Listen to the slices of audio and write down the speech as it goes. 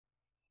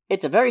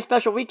It's a very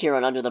special week here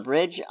on Under the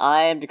Bridge.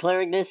 I am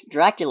declaring this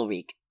Dracula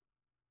Week.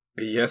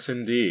 Yes,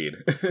 indeed.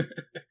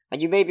 And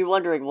you may be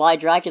wondering, why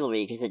Dracula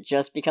Week? Is it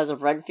just because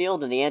of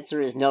Renfield? And the answer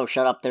is no,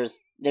 shut up.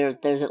 There's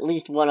at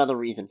least one other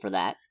reason for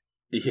that.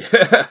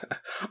 Yeah.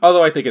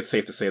 Although I think it's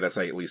safe to say that's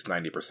like at least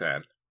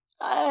 90%.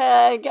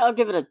 I'll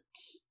give it a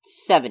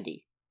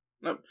 70.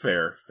 Oh,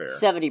 fair.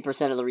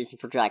 70% of the reason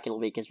for Dracula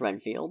Week is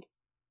Renfield.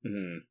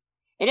 Mm-hmm.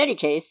 In any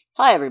case,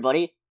 hi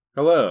everybody.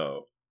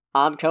 Hello.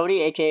 I'm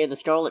Cody, aka the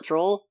Scarlet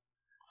Troll.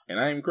 And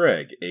I'm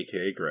Greg,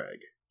 aka Greg.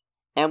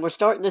 And we're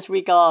starting this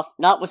week off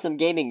not with some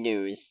gaming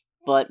news,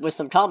 but with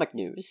some comic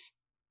news.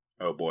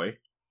 Oh boy.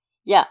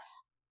 Yeah.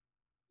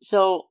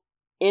 So,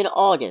 in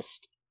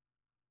August,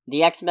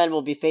 the X-Men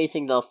will be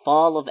facing the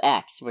Fall of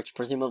X, which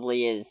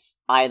presumably is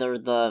either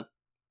the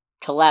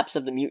collapse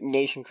of the mutant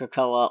nation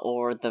Krakoa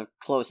or the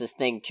closest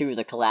thing to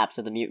the collapse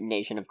of the mutant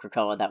nation of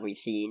Krakoa that we've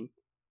seen.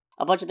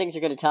 A bunch of things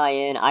are going to tie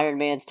in. Iron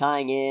Man's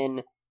tying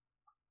in.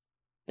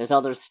 There's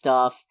other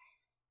stuff.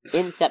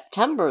 In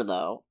September,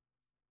 though,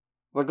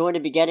 we're going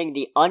to be getting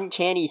the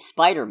Uncanny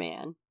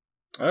Spider-Man.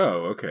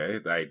 Oh, okay.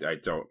 I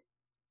don't...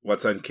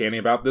 What's uncanny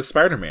about this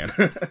Spider-Man?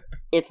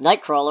 It's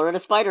Nightcrawler in a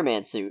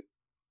Spider-Man suit.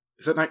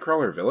 Is it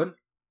Nightcrawler a villain?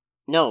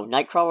 No,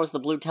 Nightcrawler's the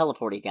blue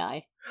teleporty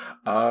guy.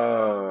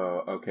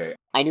 Oh, okay.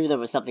 I knew there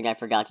was something I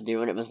forgot to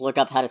do, and it was look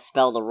up how to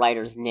spell the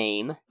writer's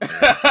name.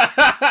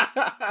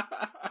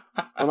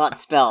 Well, not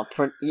spell,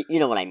 you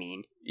know what I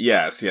mean.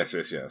 Yes.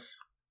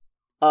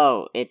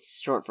 Oh,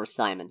 it's short for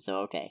Simon, so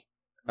okay.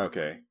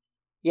 Okay.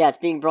 Yeah, it's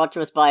being brought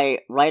to us by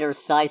writer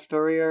Cy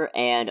Spurrier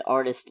and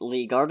artist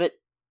Lee Garbett,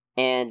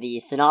 and the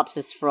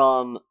synopsis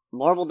from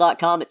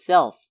Marvel.com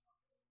itself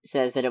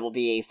says that it will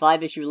be a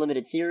 5-issue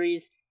limited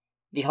series.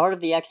 The heart of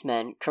the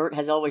X-Men, Kurt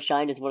has always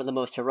shined as one of the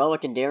most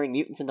heroic and daring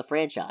mutants in the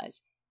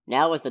franchise.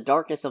 Now, as the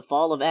darkness of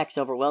Fall of X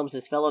overwhelms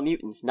his fellow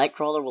mutants,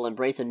 Nightcrawler will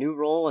embrace a new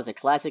role as a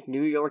classic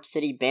New York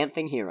City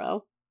bamfing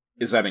hero.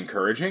 Is that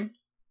encouraging?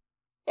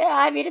 Yeah,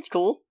 I mean, it's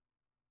cool.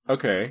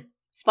 Okay.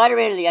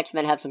 Spider-Man and the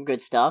X-Men have some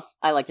good stuff.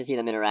 I like to see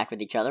them interact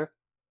with each other.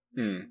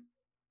 I'm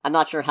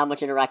not sure how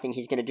much interacting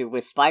he's going to do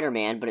with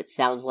Spider-Man, but it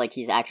sounds like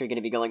he's actually going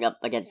to be going up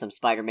against some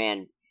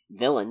Spider-Man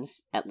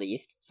villains, at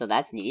least, so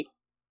that's neat.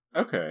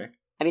 Okay.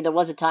 I mean, there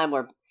was a time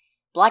where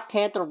Black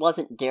Panther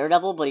wasn't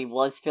Daredevil, but he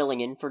was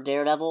filling in for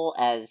Daredevil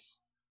as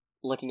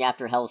looking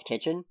after Hell's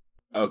Kitchen.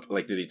 Oh,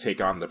 like, did he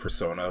take on the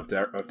persona of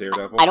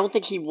Daredevil? I don't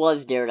think he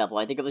was Daredevil.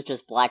 I think it was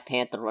just Black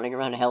Panther running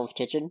around Hell's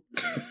Kitchen.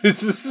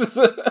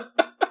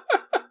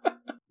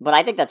 But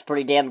I think that's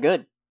pretty damn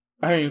good.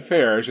 I mean,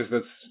 fair. It's just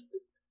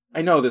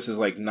I know this is,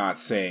 like, not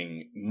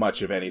saying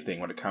much of anything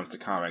when it comes to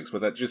comics,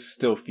 but that just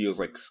still feels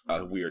like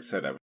a weird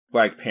setup.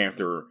 Black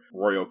Panther,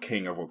 Royal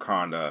King of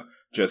Wakanda,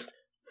 just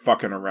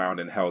fucking around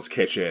in Hell's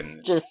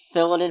Kitchen. Just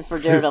filling in for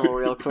Daredevil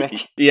real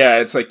quick. Yeah,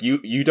 it's like,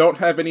 you don't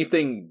have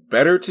anything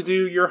better to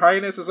do, Your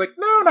Highness? It's like,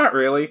 no, not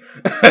really.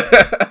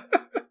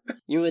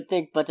 You would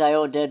think, but I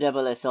owe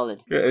Daredevil a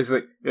solid. Yeah, it's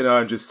like,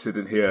 I'm just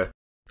sitting here,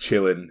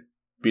 chilling,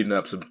 beating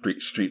up some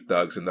street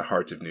thugs in the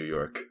heart of New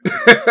York.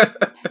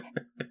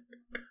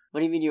 What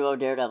do you mean you owe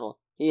Daredevil?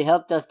 He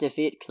helped us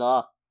defeat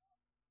Claw.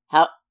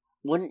 How...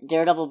 Wouldn't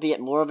Daredevil be at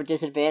more of a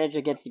disadvantage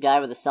against the guy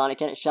with a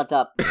sonic in it? Shut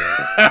up.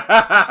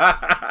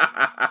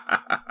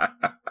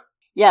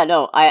 Yeah,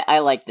 no, I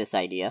like this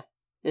idea.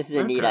 This is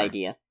a neat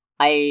idea.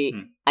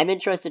 I'm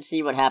interested to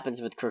see what happens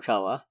with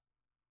Krakoa.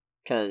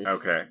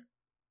 Because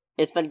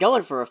it's been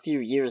going for a few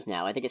years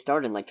now. I think it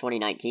started in,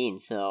 2019,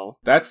 so...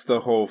 That's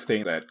the whole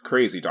thing that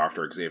crazy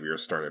Dr. Xavier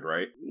started,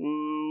 right?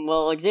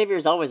 Well,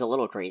 Xavier's always a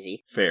little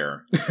crazy.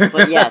 Fair.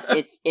 But yes,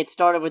 it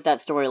started with that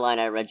storyline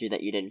I read you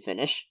that you didn't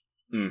finish.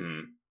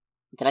 Mm-hmm.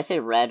 Did I say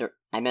red, or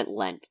I meant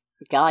Lent?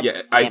 God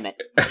damn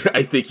it.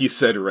 I think you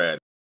said red.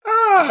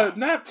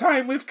 Nap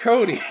time with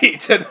Cody.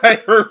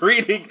 Tonight we're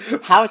reading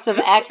House of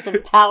X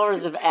and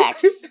Powers of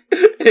X.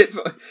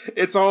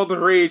 It's all the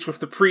rage with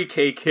the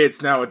pre-K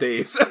kids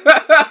nowadays.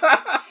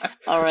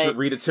 All right. I should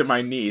read it to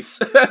my niece.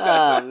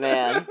 Oh,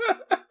 man.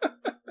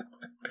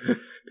 I'm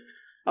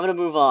gonna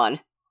move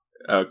on.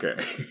 Okay.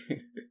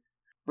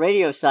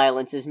 Radio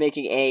Silence is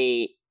making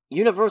a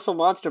Universal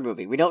monster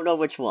movie. We don't know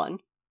which one.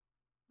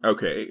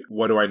 Okay,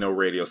 what do I know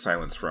Radio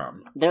Silence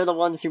from? They're the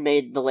ones who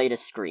made the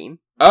latest Scream.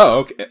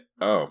 Oh,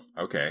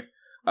 okay.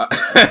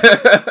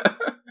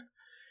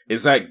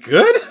 Is that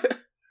good?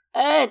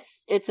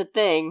 It's a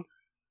thing.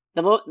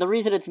 The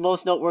reason it's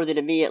most noteworthy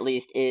to me, at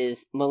least,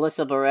 is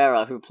Melissa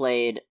Barrera, who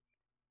played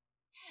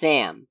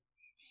Sam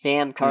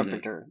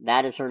Carpenter. Mm-hmm.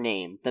 That is her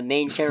name. The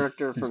main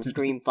character from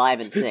Scream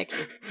 5 and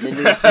 6. The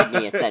new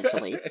Sydney,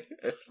 essentially.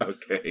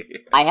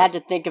 Okay. I had to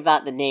think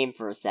about the name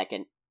for a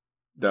second.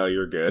 No,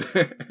 you're good.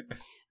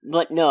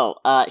 But no,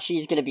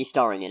 she's gonna be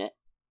starring in it.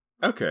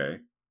 Okay.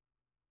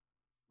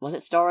 Was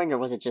it starring, or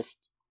was it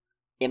just...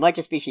 It might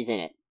just be she's in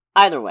it.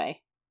 Either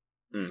way.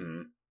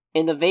 Mm-hmm.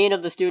 In the vein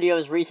of the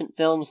studio's recent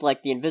films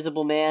like The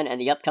Invisible Man and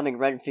the upcoming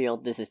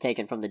Renfield, this is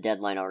taken from the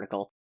Deadline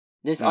article,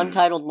 this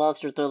untitled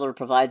monster thriller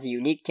provides a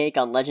unique take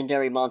on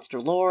legendary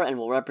monster lore and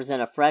will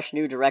represent a fresh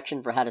new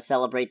direction for how to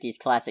celebrate these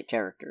classic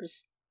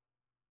characters.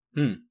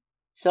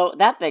 So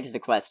that begs the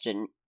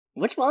question,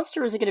 which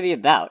monster is it going to be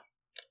about?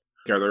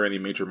 Are there any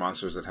major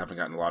monsters that haven't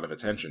gotten a lot of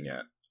attention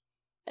yet?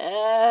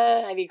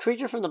 I mean,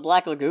 Creature from the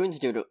Black Lagoon's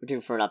due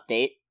for an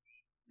update.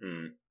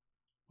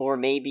 Or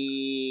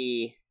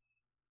maybe...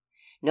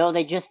 No,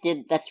 they just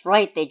did... That's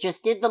right, they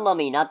just did The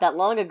Mummy not that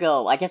long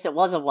ago. I guess it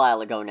was a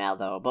while ago now,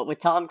 though, but with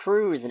Tom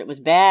Cruise, and it was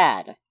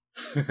bad.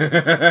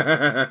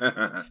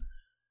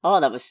 Oh,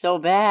 that was so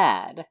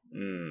bad.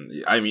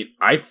 I mean,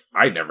 I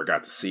never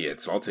got to see it,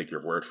 so I'll take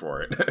your word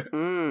for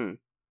it.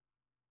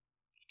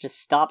 Just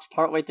stopped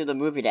partway through the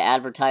movie to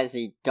advertise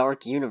the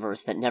dark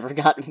universe that never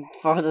got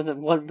farther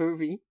than one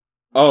movie.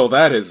 Oh,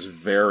 that is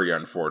very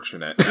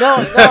unfortunate.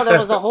 No, there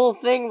was a whole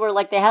thing where,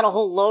 like, they had a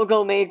whole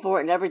logo made for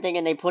it and everything,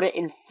 and they put it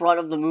in front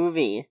of the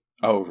movie.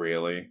 Oh,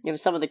 really? It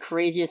was some of the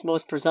craziest,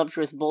 most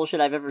presumptuous bullshit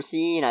I've ever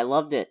seen. I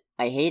loved it.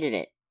 I hated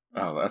it.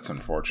 Oh, that's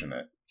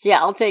unfortunate. So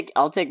yeah,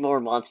 I'll take more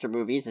monster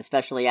movies,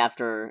 especially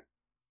after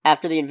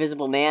The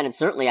Invisible Man, and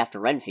certainly after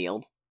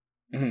Renfield.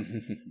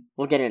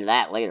 We'll get into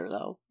that later,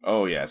 though.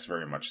 Oh, yes,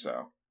 very much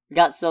so. We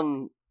got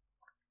some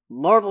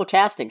Marvel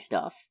casting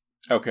stuff.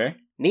 Okay.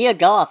 Mia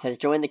Goth has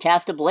joined the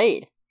cast of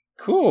Blade.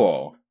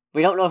 Cool.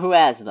 We don't know who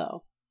has,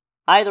 though.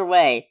 Either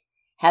way,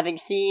 having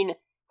seen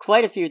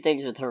quite a few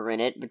things with her in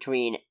it,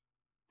 between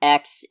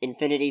X,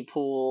 Infinity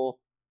Pool,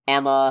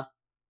 Emma,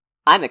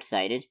 I'm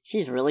excited.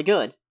 She's really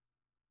good.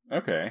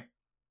 Okay.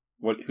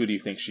 Who do you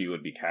think she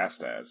would be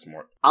cast as?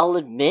 More? I'll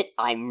admit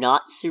I'm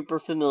not super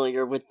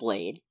familiar with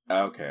Blade.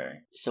 Okay.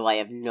 So I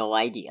have no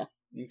idea.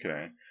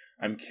 Okay.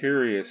 I'm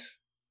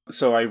curious.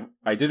 So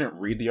I didn't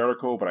read the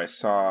article, but I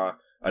saw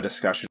a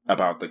discussion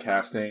about the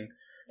casting,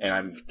 and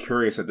I'm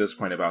curious at this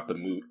point about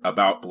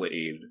about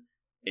Blade,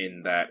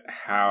 in that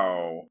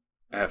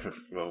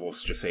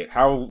let's just say it,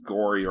 how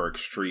gory or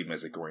extreme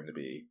is it going to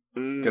be?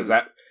 Because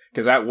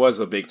that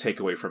was a big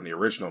takeaway from the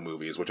original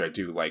movies, which I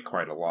do like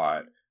quite a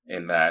lot.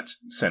 In that,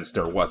 since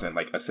there wasn't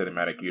like a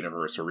cinematic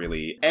universe or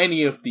really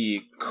any of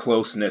the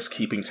closeness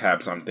keeping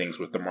tabs on things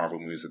with the Marvel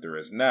movies that there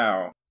is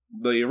now,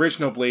 the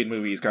original Blade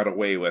movies got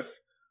away with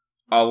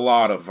a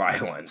lot of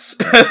violence.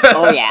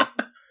 Oh yeah.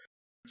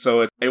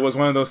 So it was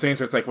one of those things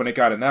where it's like, when it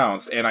got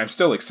announced, and I'm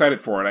still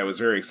excited for it, I was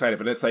very excited,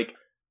 but it's like,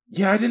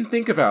 yeah, I didn't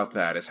think about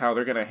that, is how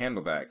they're going to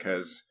handle that,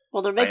 because...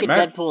 Well, they're making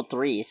Deadpool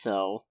 3,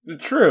 so...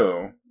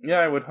 True. Yeah,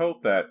 I would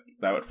hope that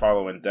would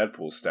follow in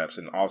Deadpool's steps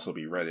and also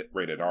be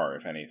rated R,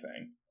 if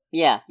anything.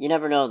 Yeah, you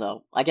never know,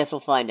 though. I guess we'll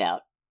find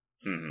out.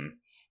 Mm-hmm.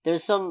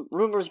 There's some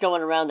rumors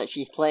going around that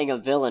she's playing a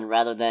villain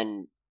rather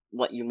than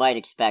what you might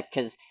expect,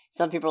 because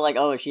some people are like,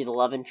 oh, is she the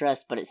love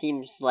interest? But it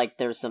seems like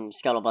there's some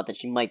scuttlebutt that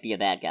she might be a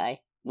bad guy.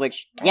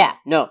 Which, yeah,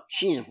 no,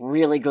 she's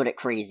really good at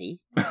crazy.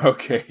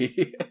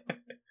 Okay.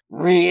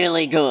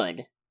 Really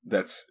good.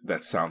 That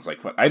sounds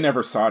like fun. I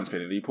never saw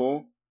Infinity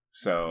Pool,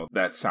 so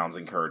that sounds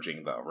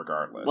encouraging, though,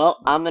 regardless.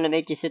 Well, I'm gonna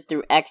make you sit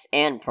through X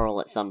and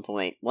Pearl at some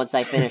point, once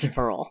I finish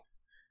Pearl.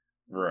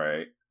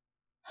 Right.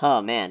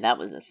 Oh, man, that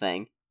was a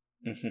thing.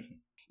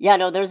 Yeah,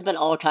 no, there's been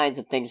all kinds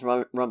of things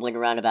rumbling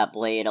around about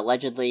Blade.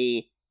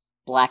 Allegedly,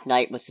 Black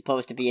Knight was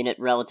supposed to be in it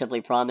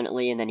relatively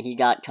prominently, and then he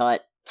got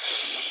cut.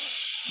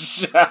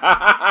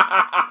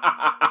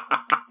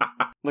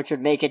 Which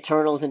would make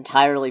Eternals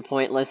entirely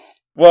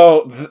pointless.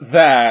 Well,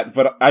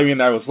 but I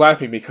mean, I was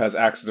laughing because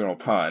accidental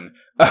pun.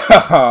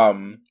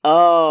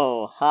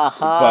 Oh,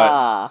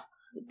 haha.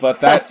 But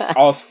that's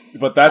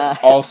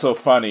also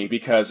funny,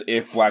 because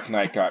if Black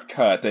Knight got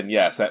cut, then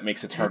yes, that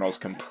makes Eternals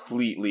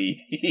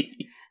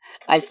completely...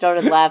 I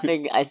started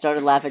laughing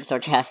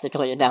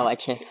sarcastically, and now I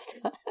can't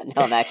stop.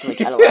 Now I'm actually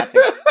kind of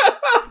laughing.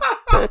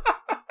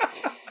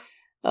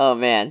 Oh,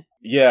 man.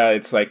 Yeah,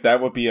 it's like, that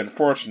would be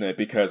unfortunate,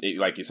 because,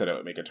 like you said, it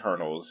would make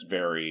Eternals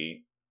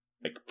very,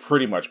 like,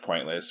 pretty much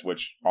pointless,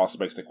 which also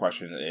makes the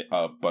question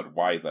of, but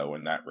why, though,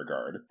 in that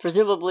regard?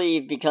 Presumably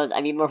because,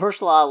 I mean,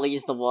 Mahershala Ali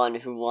is the one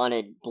who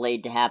wanted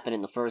Blade to happen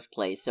in the first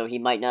place, so he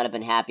might not have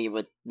been happy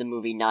with the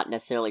movie not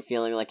necessarily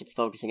feeling like it's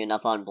focusing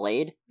enough on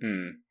Blade.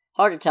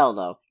 Hard to tell,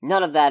 though.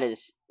 None of that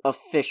is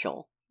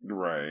official.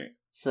 Right.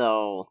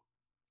 So,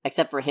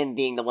 except for him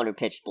being the one who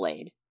pitched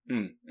Blade.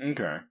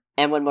 Okay.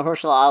 And when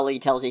Mahershala Ali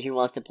tells you he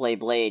wants to play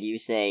Blade, you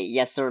say,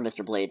 yes, sir,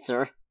 Mr. Blade,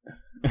 sir.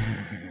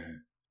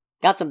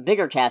 Got some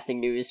bigger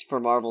casting news for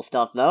Marvel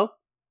stuff, though.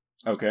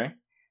 Okay.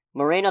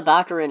 Morena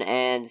Baccarin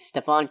and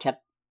Stefan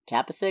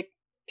Kapicic?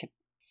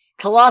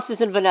 Colossus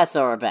and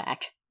Vanessa are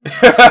back.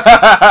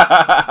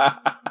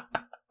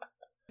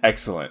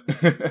 Excellent.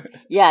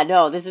 Yeah,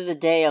 no, this is a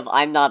day of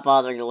I'm not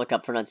bothering to look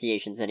up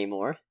pronunciations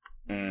anymore.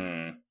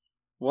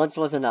 Once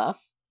was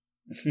enough.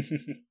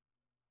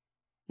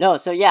 No,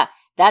 so yeah,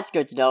 that's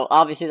good to know.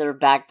 Obviously, they're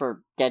back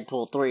for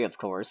Deadpool 3, of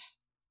course.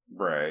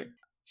 Right.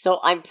 So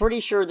I'm pretty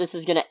sure this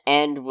is going to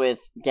end with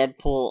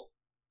Deadpool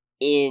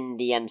in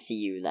the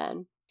MCU,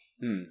 then.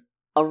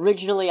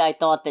 Originally, I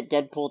thought that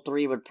Deadpool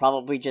 3 would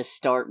probably just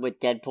start with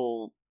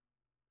Deadpool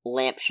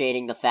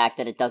lampshading the fact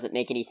that it doesn't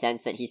make any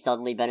sense that he's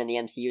suddenly been in the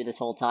MCU this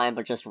whole time,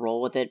 but just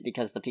roll with it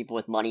because the people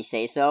with money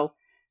say so.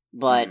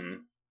 But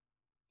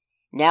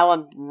now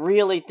I'm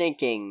really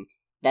thinking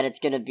that it's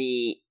going to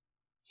be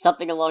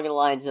something along the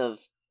lines of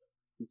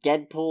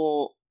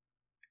Deadpool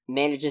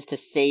manages to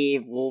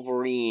save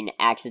Wolverine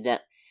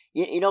accident.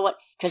 You know what?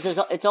 Because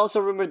it's also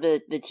rumored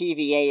that the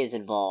TVA is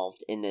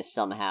involved in this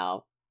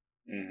somehow.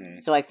 Mm-hmm.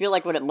 So I feel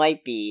like what it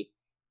might be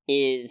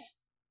is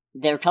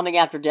they're coming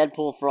after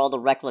Deadpool for all the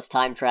reckless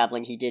time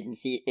traveling he did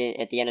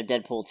at the end of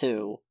Deadpool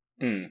 2.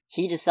 Mm.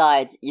 He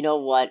decides, you know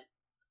what?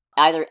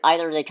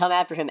 Either they come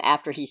after him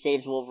after he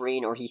saves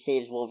Wolverine, or he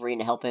saves Wolverine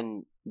to help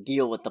him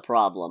deal with the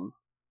problem.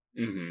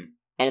 Mm-hmm.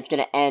 And it's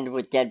going to end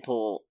with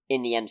Deadpool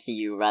in the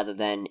MCU rather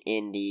than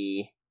in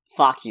the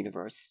Fox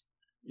universe.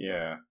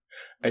 Yeah.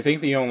 I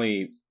think the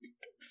only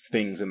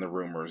things in the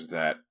rumors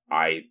that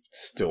I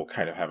still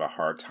kind of have a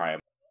hard time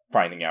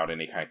finding out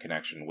any kind of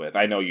connection with.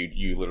 I know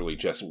you literally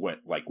just went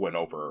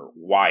over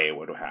why it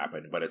would have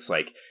happened, but it's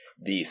like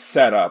the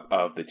setup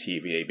of the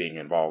TVA being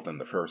involved in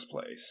the first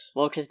place.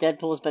 Well, because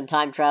Deadpool's been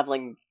time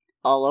traveling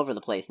all over the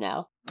place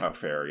now. Oh,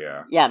 fair,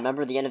 yeah. Yeah,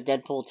 remember the end of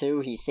Deadpool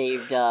 2? He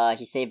saved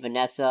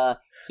Vanessa.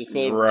 He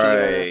saved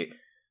Peter.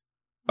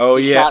 Oh,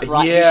 He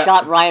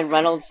shot Ryan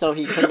Reynolds so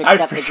he couldn't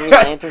accept the Green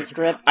Lantern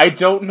script. I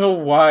don't know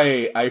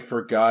why I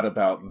forgot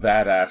about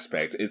that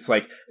aspect. It's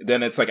like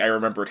I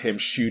remembered him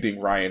shooting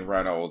Ryan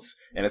Reynolds,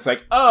 and it's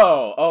like,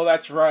 oh,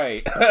 that's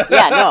right.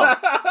 Yeah, no.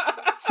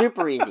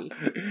 Super easy.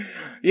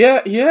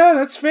 Yeah,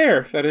 that's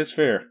fair. That is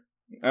fair.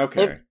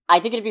 Okay. I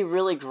think it'd be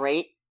really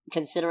great,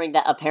 considering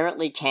that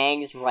apparently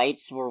Kang's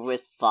rights were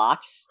with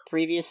Fox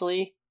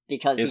previously,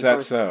 because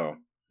so?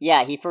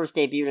 Yeah, he first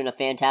debuted in a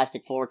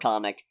Fantastic Four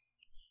comic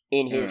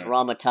in his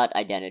Rama Tut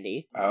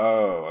identity.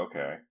 Oh,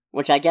 okay.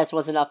 Which I guess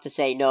was enough to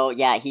say, no,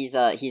 yeah, he's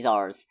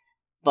ours.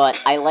 But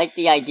I like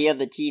the idea of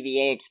the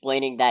TVA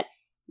explaining that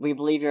we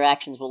believe your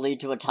actions will lead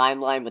to a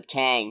timeline with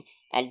Kang,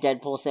 and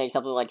Deadpool saying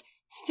something like,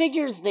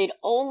 figures they'd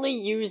only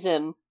use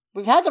him.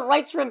 We've had the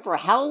rights for him for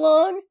how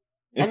long?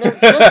 And they're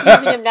just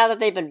using him now that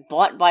they've been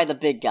bought by the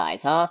big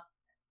guys, huh?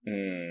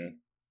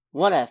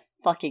 What a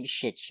fucking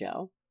shit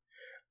show.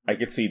 I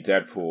could see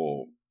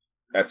Deadpool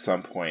at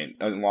some point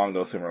along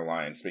those similar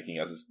lines making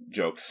as a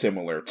joke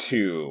similar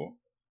to,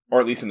 or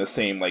at least in the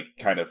same like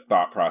kind of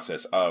thought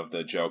process of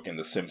the joke in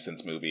the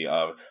Simpsons movie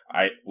of,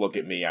 look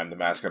at me, I'm the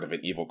mascot of an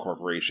evil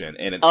corporation,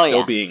 and it's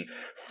still being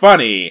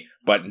funny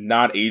but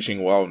not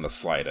aging well in the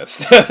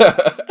slightest.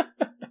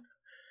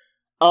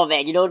 Oh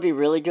man, you know what'd be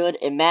really good?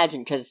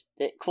 Imagine, because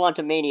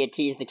Quantumania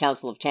teased the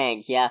Council of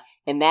Kangs, yeah?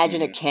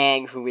 Imagine a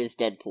Kang who is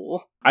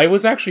Deadpool. I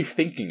was actually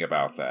thinking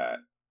about that.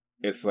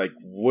 It's like,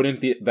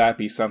 wouldn't that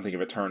be something if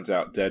it turns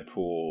out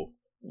Deadpool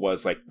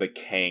was like the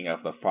Kang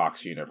of the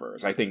Fox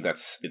universe? I think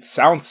it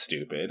sounds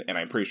stupid, and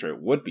I'm pretty sure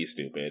it would be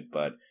stupid,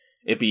 but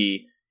it'd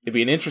be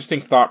an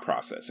interesting thought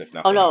process, if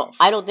nothing else.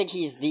 I don't think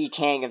he's the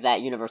Kang of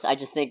that universe. I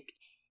just think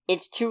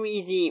it's too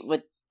easy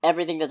with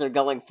everything that they're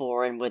going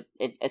for, and with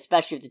it,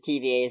 especially if the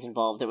TVA is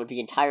involved, it would be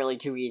entirely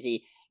too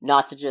easy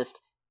not to just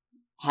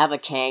have a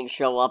Kang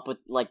show up with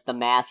like the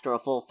mask or a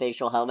full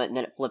facial helmet, and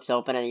then it flips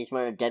open and he's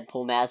wearing a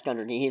Deadpool mask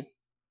underneath.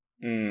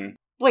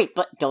 Wait,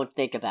 but don't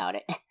think about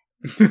it.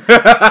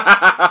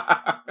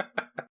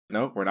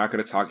 No, we're not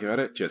going to talk about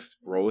it. Just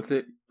roll with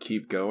it.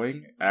 Keep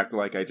going. Act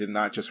like I did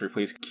not just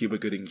replace Cuba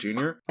Gooding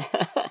Jr.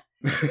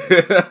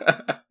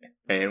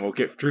 And we'll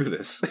get through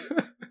this.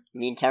 You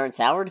mean Terrence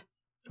Howard?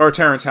 Or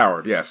Terrence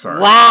Howard, yeah,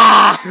 sorry.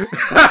 Wow!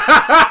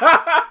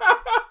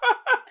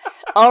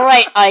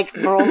 Alright, Ike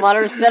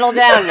Perlmutter, settle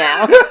down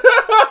now.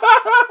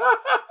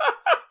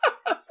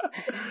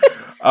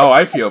 Oh,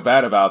 I feel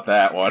bad about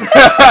that one.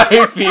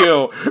 I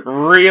feel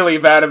really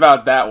bad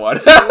about that one.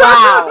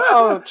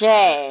 Wow,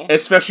 okay.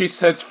 Especially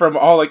since from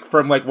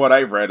what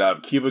I've read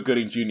of, Cuba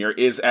Gooding Jr.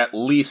 is at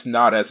least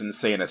not as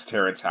insane as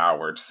Terrence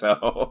Howard,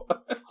 so...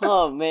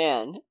 Oh,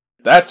 man.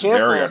 That's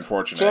very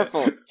unfortunate.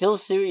 Careful, he'll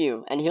sue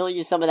you, and he'll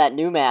use some of that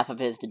new math of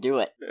his to do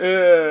it.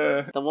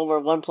 The one where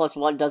 1 +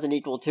 1 doesn't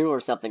equal 2 or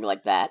something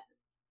like that.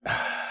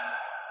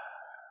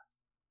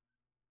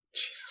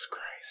 Jesus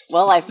Christ.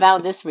 Well, I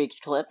found this week's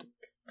clip.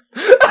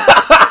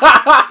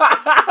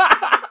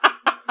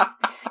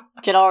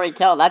 Can already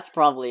tell that's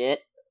probably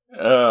it.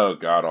 Oh,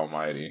 God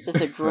almighty. It's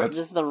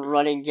just a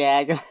running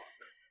gag.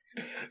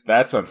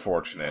 That's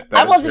unfortunate.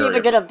 I wasn't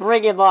even gonna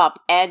bring him up,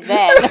 and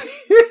then...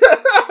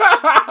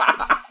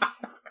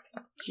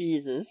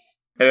 Jesus.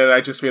 And then I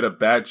just made a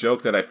bad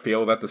joke that I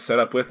failed at the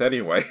setup with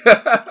anyway.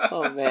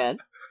 Oh, man.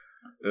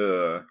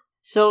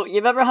 So, you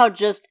remember how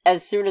just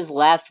as soon as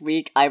last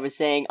week I was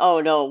saying,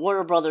 oh no,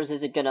 Warner Brothers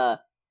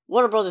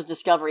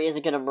Discovery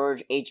isn't gonna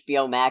merge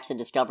HBO Max and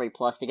Discovery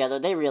Plus together.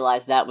 They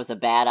realized that was a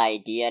bad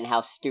idea and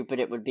how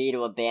stupid it would be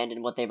to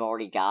abandon what they've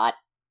already got.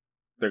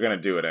 They're gonna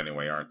do it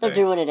anyway, aren't they? They're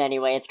doing it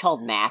anyway. It's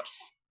called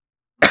Max.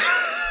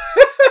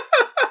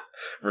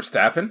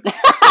 Verstappen?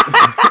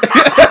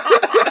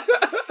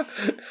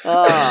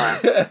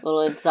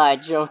 Little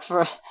inside joke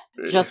for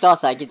just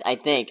us, I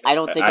think. I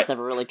don't think it's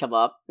ever really come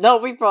up. No,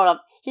 we've brought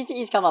up...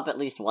 He's come up at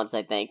least once,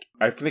 I think.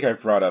 I think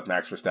I've brought up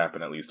Max Verstappen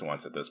at least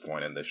once at this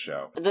point in this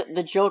show.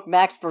 The joke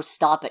Max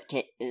Verstappen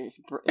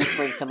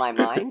brings to my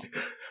mind.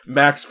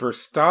 Max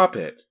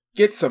Verstappen.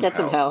 Get some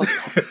help.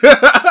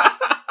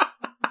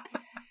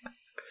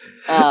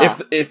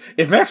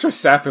 If Max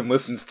Verstappen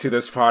listens to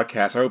this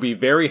podcast, I would be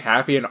very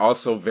happy and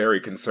also very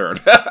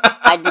concerned.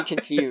 I'd be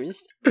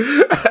confused.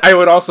 I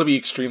would also be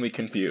extremely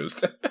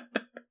confused.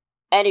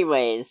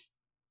 Anyways,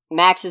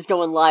 Max is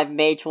going live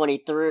May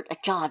 23rd.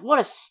 God, what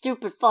a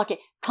stupid fucking...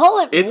 Call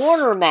it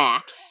Warner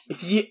Max!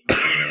 Yeah.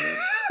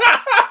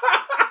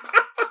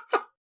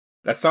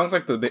 That sounds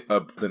like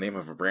the name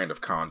of a brand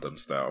of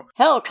condoms, though.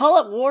 Hell, call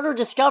it Warner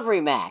Discovery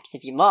Max,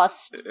 if you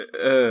must.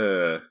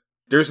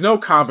 There's no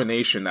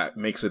combination that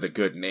makes it a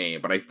good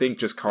name, but I think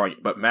just calling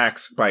it... But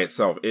Max by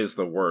itself is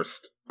the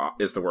worst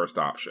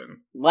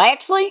option.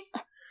 Maxley?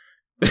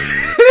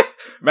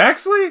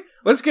 Maxley?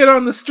 Let's get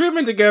on the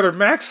streaming together,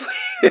 Maxley!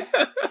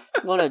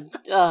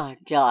 Oh,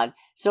 God.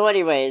 So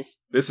anyways...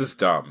 This is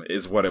dumb,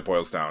 is what it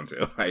boils down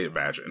to, I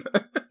imagine.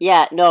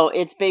 Yeah, no,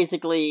 it's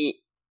basically...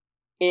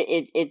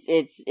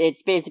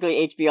 It's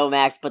basically HBO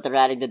Max, but they're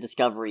adding the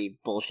Discovery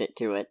bullshit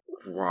to it.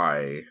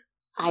 Why?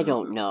 I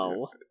don't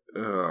know.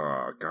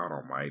 Oh, God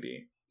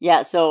almighty.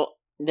 Yeah, so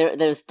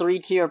there's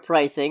 3-tier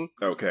pricing.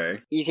 Okay.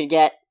 You can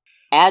get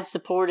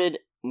ad-supported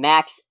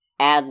Max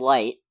Ad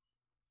Lite,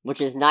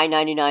 which is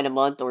 $9.99 a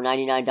month or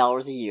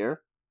 $99 a year.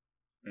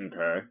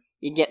 Okay.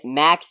 You can get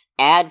Max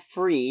Ad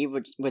Free,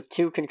 with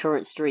 2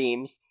 concurrent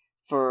streams,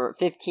 for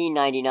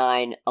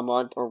 $15.99 a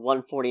month or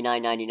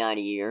 $149.99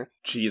 a year.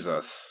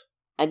 Jesus.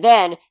 And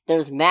then,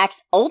 there's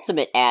Max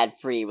Ultimate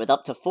ad-free with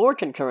up to 4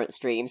 concurrent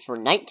streams for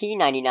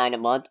 $19.99 a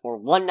month or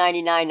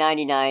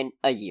 $199.99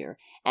 a year.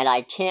 And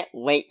I can't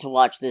wait to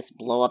watch this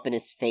blow up in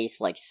his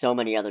face like so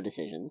many other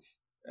decisions.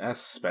 That's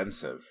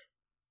expensive.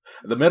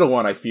 The middle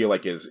one I feel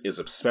like is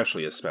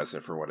especially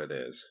expensive for what it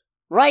is.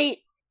 Right?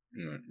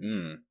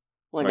 Mm-hmm.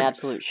 What an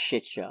absolute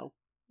shit show.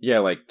 Yeah,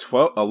 like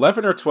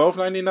 11 or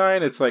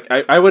 $12.99. It's like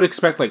I would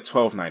expect like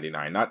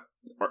 $12.99, not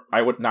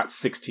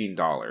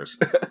 $16.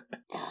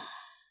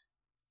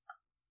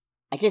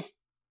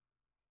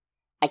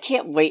 I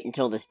can't wait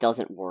until this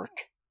doesn't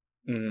work.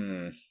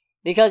 Mm.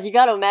 Because you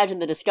gotta imagine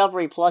the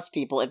Discovery Plus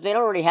people, if they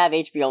don't already have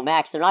HBO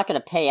Max, they're not gonna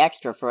pay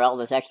extra for all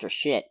this extra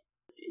shit.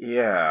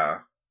 Yeah.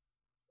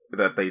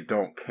 That they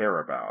don't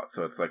care about.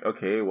 So it's like,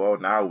 okay, well,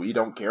 now we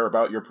don't care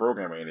about your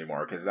programming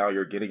anymore, because now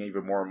you're getting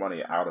even more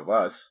money out of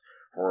us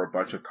for a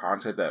bunch of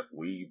content that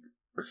we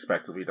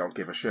respectively don't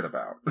give a shit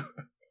about.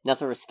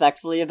 Nothing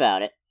respectfully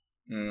about it.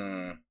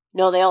 Mm.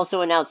 No, they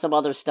also announced some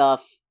other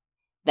stuff.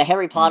 The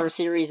Harry Potter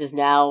series is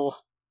now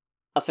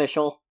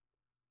official.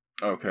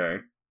 Okay.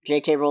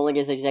 J.K. Rowling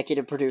is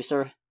executive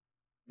producer.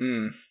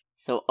 Mm.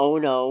 So, oh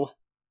no.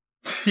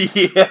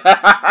 Yeah.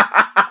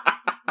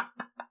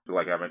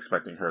 Like, I'm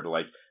expecting her to,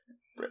 like,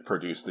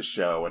 produce the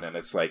show, and then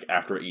it's like,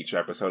 after each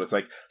episode, it's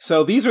like,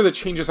 so these are the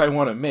changes I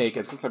want to make,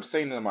 and since I'm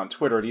saying them on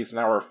Twitter, these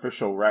now are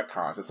official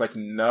retcons. It's like,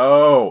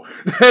 no!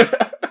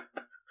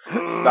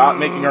 Stop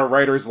making our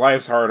writers'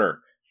 lives harder.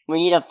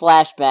 We need a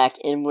flashback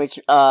in which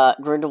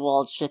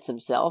Grindelwald shits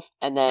himself,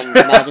 and then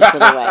magics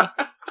it away.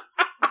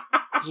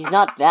 He's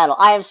not that old.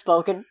 I have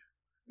spoken.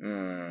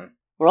 Mm.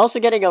 We're also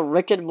getting a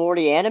Rick and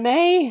Morty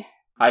anime?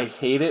 I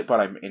hate it, but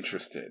I'm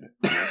interested.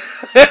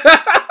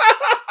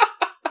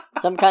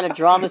 Some kind of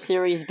drama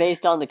series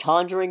based on the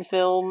Conjuring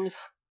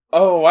films.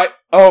 Wait,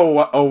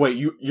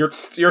 you're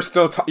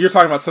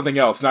talking about something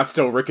else, not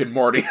still Rick and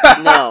Morty.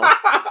 No.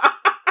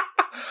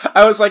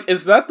 I was like,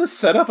 is that the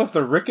setup of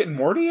the Rick and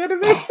Morty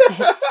anime?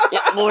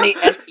 Yeah, Morty,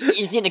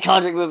 you've seen the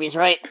Conjuring movies,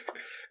 right?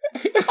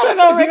 I don't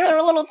know, Rick, they're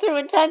a little too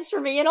intense for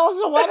me, and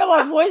also, why do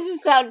our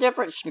voices sound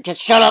different?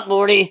 Just shut up,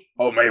 Morty!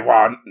 Oh, may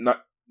want,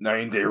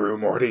 Nine-Deru,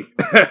 Morty.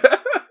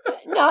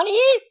 Nani?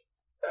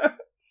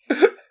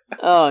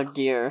 Oh,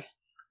 dear.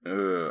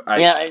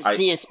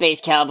 See a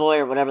space cowboy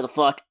or whatever the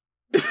fuck.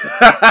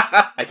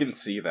 I can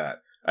see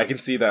that. I can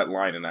see that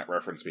line and that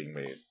reference being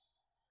made.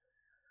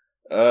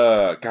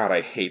 God, I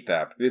hate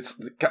that.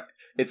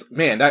 It's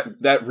man,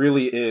 that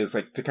really is,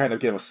 like, to kind of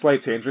give a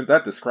slight tangent,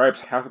 that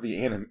describes half of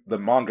the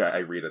manga I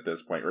read at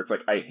this point, where it's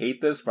like, I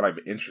hate this, but I'm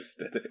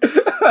interested.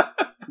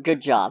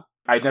 Good job.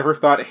 I never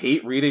thought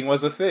hate reading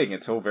was a thing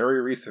until very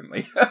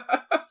recently.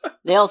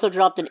 They also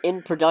dropped an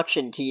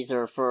in-production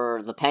teaser for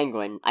The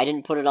Penguin. I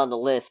didn't put it on the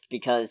list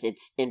because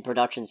it's in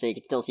production, so you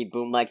can still see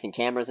boom mics and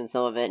cameras and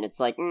some of it, and it's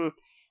like,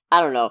 I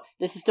don't know.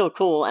 This is still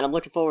cool, and I'm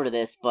looking forward to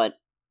this, but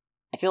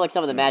I feel like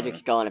some of the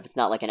magic's gone if it's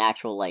not like an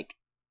actual, like,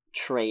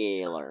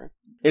 trailer.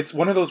 It's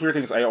one of those weird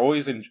things. I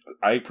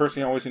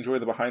personally always enjoy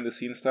the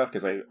behind-the-scenes stuff,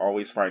 because I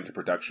always find the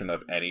production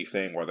of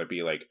anything, whether it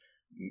be, like,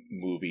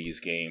 movies,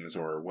 games,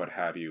 or what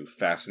have you,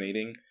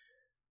 fascinating.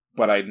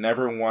 But I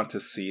never want to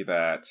see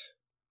that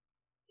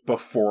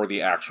before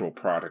the actual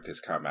product has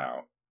come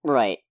out.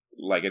 Right.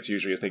 Like, it's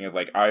usually a thing of,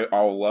 like,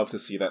 I'll love to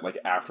see that, like,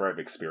 after I've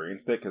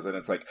experienced it, because then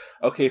it's like,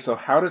 okay, so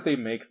how did they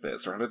make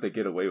this, or how did they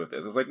get away with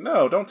this? It's like,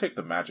 no, don't take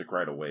the magic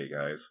right away,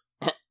 guys.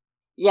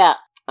 Yeah,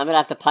 I'm gonna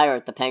have to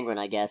pirate the Penguin,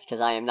 I guess, because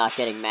I am not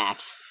getting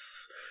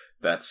Max.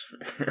 That's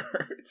fair.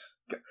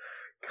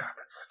 God,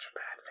 that's such a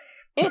bad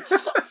name.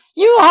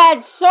 You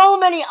had so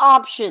many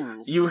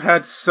options! You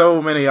had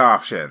so many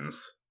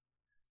options.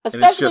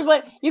 Especially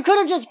when you could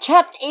have just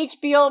kept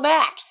HBO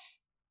Max.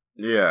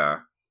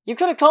 Yeah. You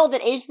could have called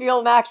it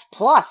HBO Max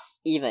Plus,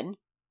 even.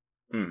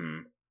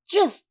 Mm-hmm.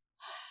 Just...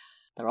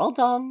 They're all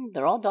dumb,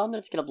 and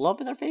it's gonna blow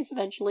up in their face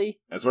eventually.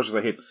 As much as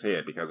I hate to say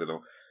it, because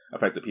it'll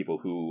affect the people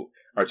who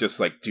are just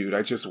like, dude,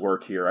 I just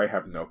work here, I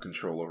have no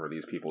control over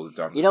these people's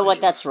dumb decisions. You know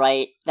what, that's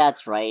right.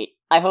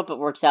 I hope it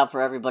works out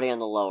for everybody on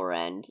the lower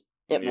end.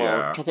 It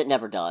won't, because it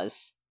never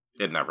does.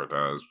 It never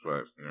does,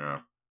 but,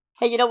 yeah.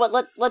 Hey, you know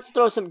what, let's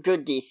throw some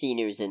good DC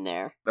news in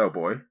there. Oh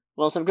boy.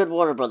 Well, some good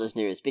Warner Brothers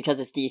news, because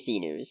it's DC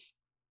news.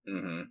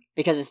 Mm-hmm.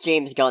 Because it's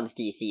James Gunn's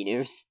DC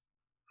news.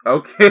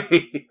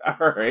 Okay,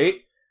 alright.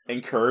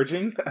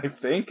 Encouraging, I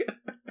think.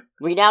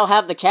 We now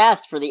have the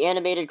cast for the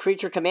animated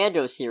Creature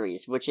Commandos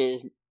series, which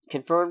is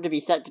confirmed to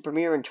be set to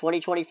premiere in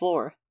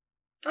 2024.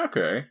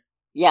 Okay.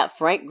 Yeah,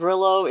 Frank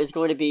Grillo is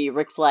going to be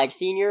Rick Flag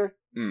Sr.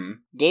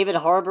 David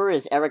Harbour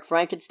is Eric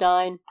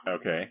Frankenstein.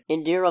 Okay.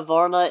 Indira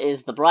Varma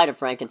is the Bride of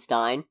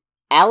Frankenstein.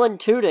 Alan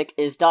Tudyk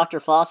is Dr.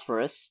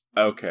 Phosphorus.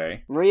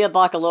 Okay. Maria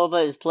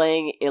Bakalova is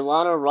playing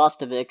Ilana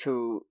Rostovic,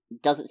 who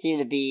doesn't seem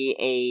to be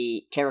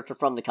a character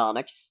from the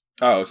comics.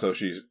 Oh, so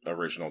she's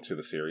original to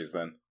the series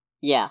then?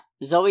 Yeah.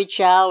 Zoe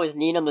Chow is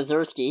Nina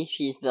Mazursky.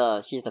 She's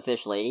the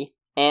fish lady.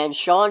 And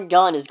Sean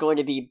Gunn is going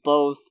to be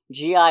both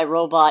G.I.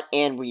 Robot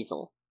and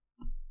Weasel.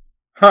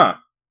 Huh.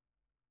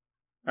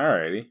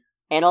 Alrighty.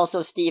 And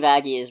also Steve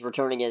Agee is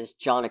returning as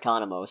John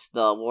Economos,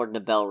 the Warden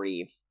of Belle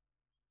Reve.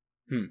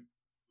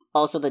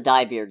 Also the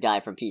dyebeard guy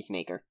from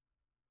Peacemaker.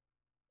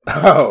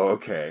 Oh,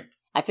 okay.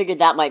 I figured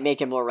that might make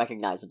him more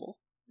recognizable.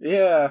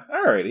 Yeah,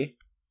 alrighty.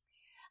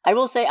 I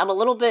will say I'm a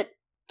little bit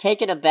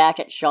taken aback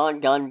at Sean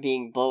Gunn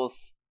being both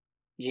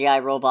G.I.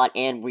 Robot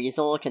and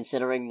Weasel,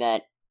 considering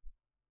that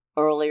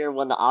earlier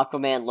when the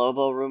Aquaman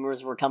Lobo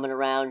rumors were coming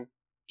around,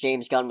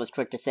 James Gunn was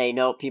quick to say,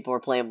 no, people were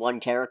playing one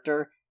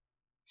character.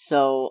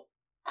 So,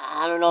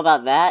 I don't know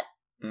about that.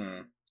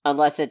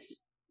 Unless it's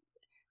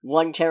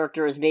one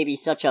character is maybe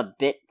such a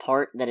bit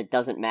part that it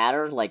doesn't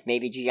matter, like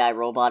maybe G.I.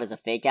 Robot is a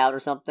fake out or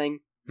something.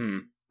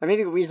 Or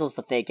maybe Weasel's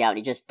the fake out and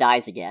he just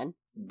dies again.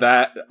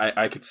 That,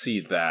 I could see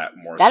that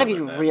more. That'd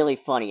be really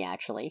funny,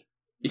 actually.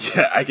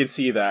 Yeah, I could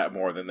see that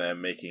more than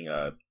them making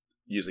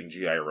using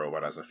G.I.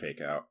 Robot as a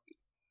fake out.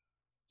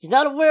 He's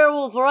not a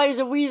werewolf, alright? He's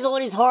a weasel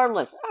and he's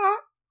harmless.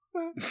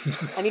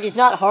 I mean, he's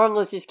not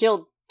harmless, he's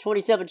killed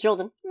 27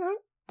 children.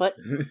 But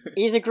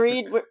he's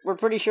agreed, we're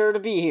pretty sure to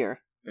be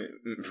here.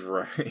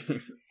 Right.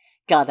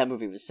 God, that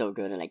movie was so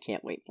good and I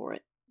can't wait for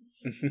it.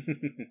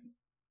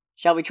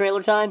 Shall we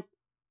trailer time?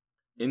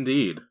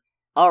 Indeed.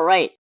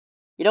 Alright.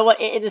 You know what,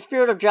 in the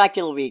spirit of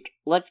Dracula Week,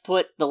 let's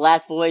put The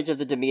Last Voyage of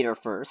the Demeter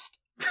first.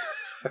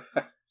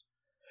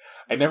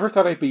 I never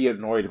thought I'd be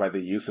annoyed by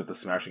the use of the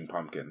Smashing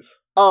Pumpkins.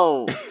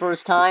 Oh,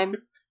 first time?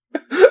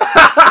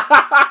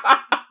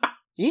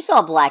 You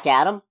saw Black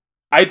Adam.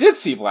 I did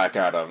see Black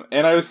Adam,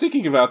 and I was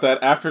thinking about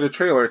that after the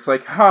trailer. It's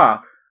like,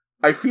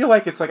 I feel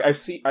like it's like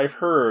I've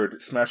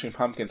heard Smashing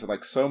Pumpkins in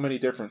like so many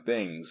different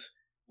things,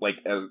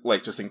 like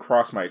just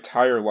across my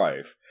entire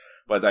life.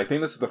 But I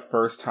think this is the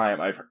first time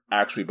I've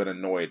actually been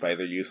annoyed by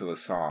their use of the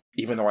song,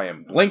 even though I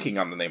am blanking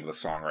on the name of the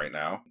song right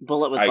now.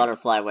 Bullet with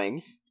Butterfly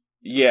Wings.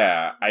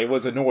 Yeah, I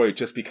was annoyed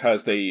just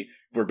because they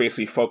were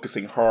basically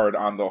focusing hard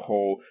on the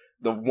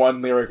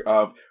one lyric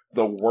of,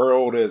 the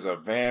world is a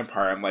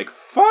vampire. I'm like,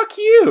 fuck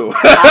you!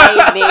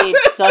 I made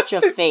such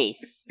a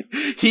face.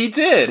 He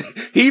did!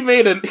 He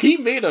made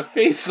a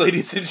face,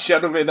 ladies and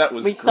gentlemen, that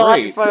was great. We saw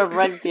it in front of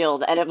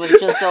Renfield, and it was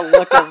just a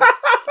look of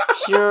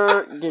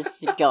pure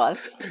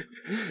disgust.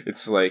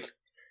 It's like,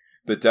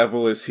 the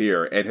devil is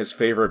here, and his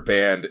favorite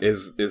band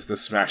is the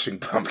Smashing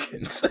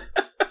Pumpkins.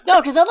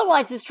 No, because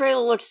otherwise this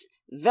trailer looks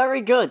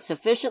very good.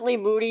 Sufficiently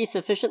moody,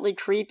 sufficiently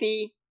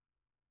creepy.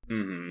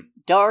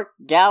 Dark,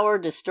 dour,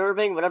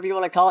 disturbing, whatever you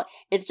want to call it.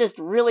 It's just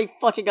really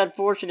fucking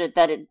unfortunate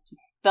that it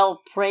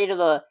fell prey to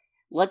the,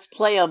 let's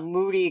play a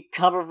moody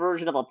cover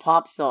version of a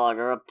pop song,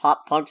 or a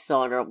pop punk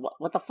song, or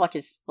what the fuck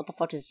is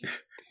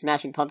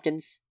Smashing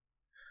Pumpkins?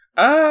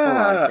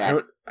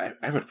 I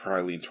would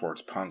probably lean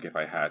towards punk if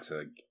I had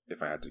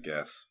to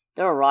guess.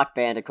 They're a rock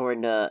band,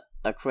 according to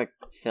a quick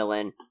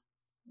fill-in.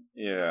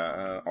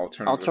 Yeah,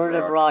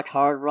 alternative rock,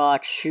 hard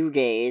rock,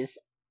 shoegaze,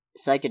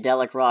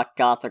 psychedelic rock,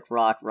 gothic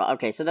rock.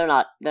 Okay, so they're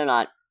not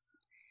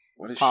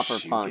what is pop or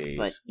shoegaze? punk,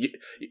 but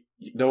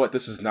you know what?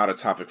 This is not a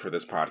topic for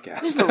this podcast.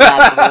 This is a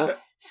rabbit hole.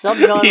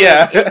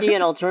 Subgenre of indie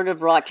and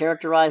alternative rock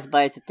characterized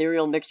by its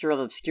ethereal mixture of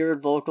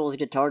obscured vocals,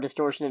 guitar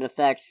distortion and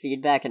effects,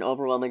 feedback, and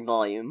overwhelming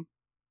volume.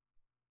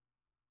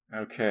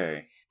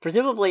 Okay.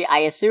 Presumably, I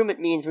assume it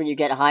means when you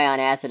get high on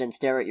acid and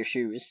stare at your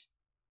shoes.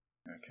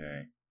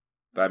 Okay.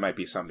 That might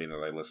be something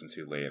that I listen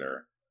to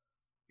later.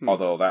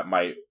 Although that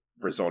might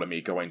result in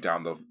me going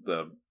down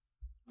the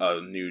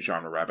new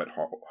genre rabbit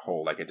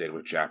hole like I did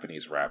with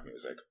Japanese rap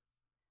music.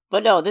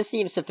 But no, this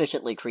seems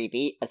sufficiently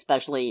creepy,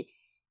 especially...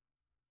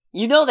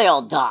 You know they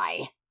all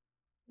die.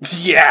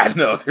 Yeah,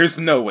 no, there's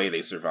no way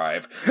they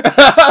survive.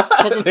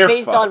 Because it's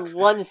based on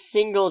one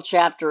single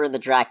chapter in the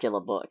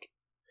Dracula book.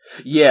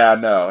 Yeah,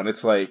 no, and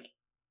it's like...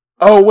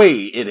 Oh,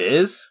 wait, it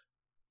is?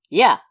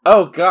 Yeah.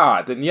 Oh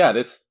God, then yeah,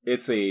 it's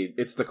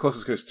the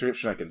closest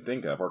description I can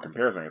think of, or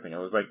comparison I can think of.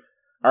 I was like,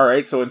 all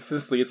right, so in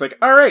Sicily, it's like,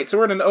 all right, so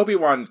we're in an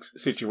Obi-Wan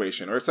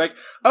situation, or it's like,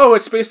 oh,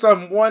 it's based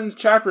on one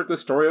chapter of the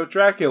story of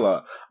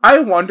Dracula. I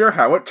wonder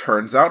how it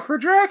turns out for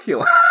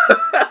Dracula.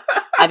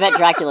 I bet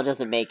Dracula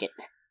doesn't make it.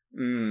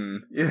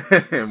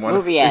 Yeah.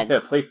 Movie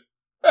ends.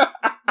 Yeah,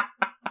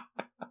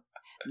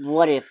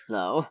 What if,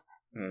 though?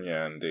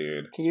 yeah,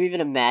 indeed. Can you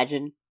even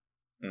imagine?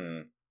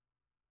 Oh,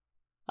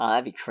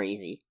 that'd be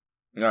crazy.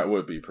 That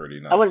would be pretty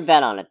nice. I wouldn't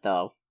bet on it,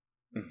 though.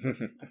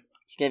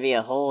 It's gonna be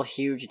a whole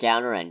huge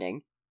downer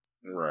ending.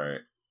 Right.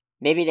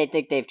 Maybe they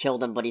think they've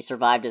killed him, but he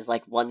survived as,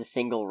 like, one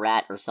single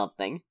rat or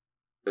something.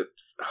 I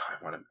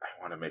want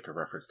to make a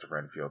reference to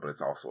Renfield, but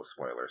it's also a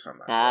spoiler, so I'm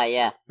not.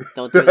 Yeah.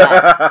 Don't do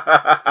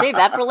that. Save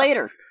that for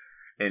later.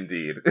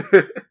 Indeed.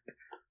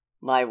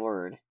 My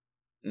word.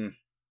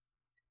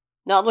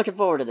 No, I'm looking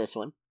forward to this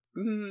one.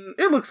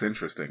 It looks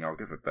interesting, I'll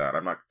give it that.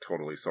 I'm not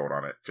totally sold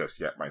on it just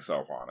yet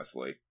myself,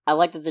 honestly. I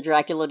like that the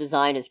Dracula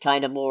design is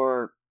kind of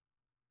more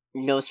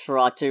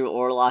Nosferatu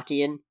or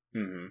Lockean.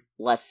 Mm-hmm.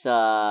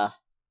 A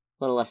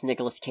little less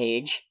Nicolas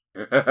Cage.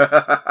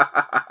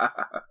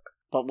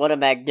 But what a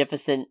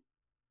magnificent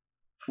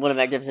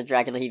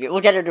Dracula he be.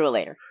 We'll get into it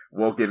later.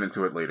 We'll get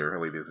into it later,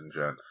 ladies and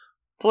gents.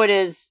 Point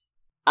is,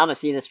 I'm gonna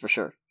see this for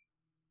sure.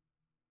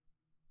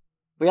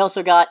 We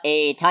also got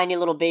a tiny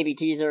little baby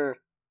teaser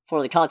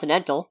for the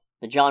Continental,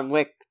 the John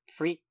Wick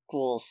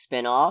prequel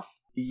spin-off.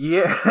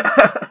 Yeah.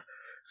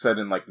 Set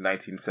in, like,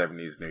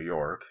 1970s New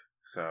York,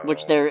 so...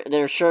 Which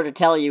they're sure to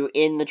tell you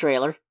in the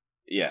trailer.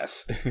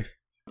 Yes.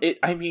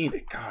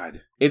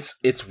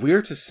 It's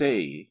weird to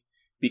say,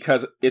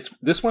 because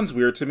this one's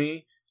weird to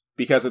me,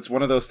 because it's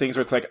one of those things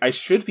where it's like, I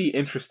should be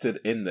interested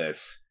in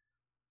this,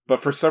 but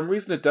for some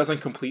reason it doesn't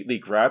completely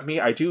grab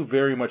me. I do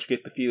very much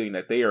get the feeling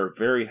that they are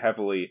very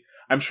heavily...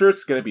 I'm sure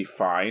it's going to be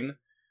fine,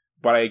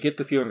 but I get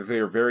the feeling that they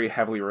are very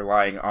heavily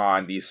relying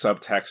on the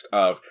subtext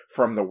of,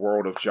 from the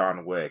world of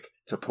John Wick,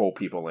 to pull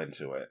people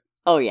into it.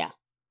 Oh, yeah.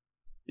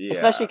 Yeah,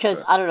 especially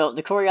because, I don't know,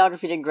 the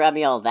choreography didn't grab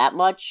me all that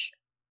much.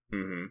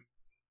 Mm-hmm.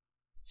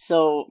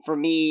 So, for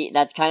me,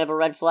 that's kind of a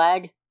red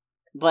flag.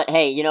 But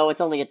hey, it's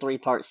only a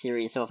 3-part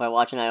series, so if I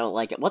watch it and I don't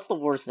like it, what's the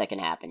worst that can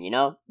happen,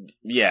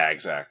 Yeah,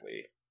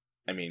 exactly.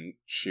 I mean,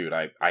 shoot,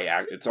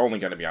 it's only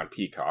going to be on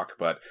Peacock,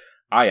 but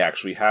I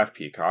actually have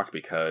Peacock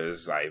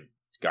because I've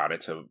got it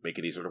to make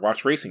it easier to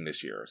watch racing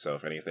this year. So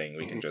if anything,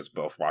 we can just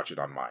both watch it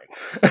on mine.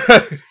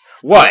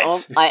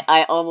 What?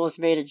 I almost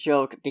made a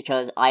joke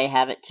because I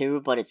have it too,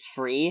 but it's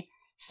free.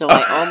 So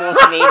I almost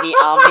made the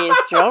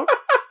obvious joke.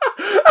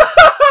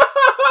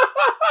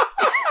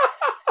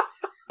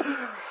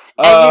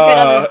 And you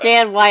can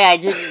understand why I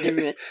didn't do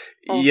it.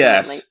 Ultimately.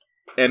 Yes.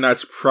 And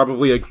that's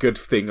probably a good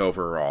thing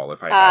overall,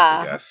 if I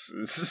had to guess.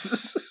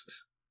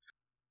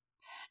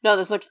 No,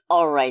 this looks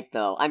alright,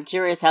 though. I'm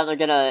curious how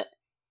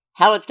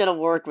it's gonna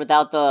work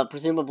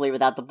presumably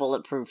without the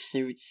bulletproof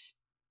suits.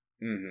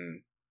 Mm-hmm.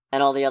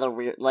 And all the other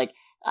weird, like,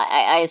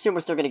 I assume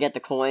we're still gonna get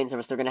the coins, and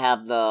we're still gonna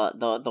have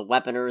the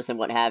weaponers and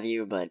what have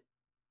you, but...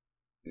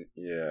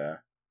 Yeah.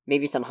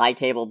 Maybe some high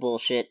table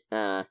bullshit,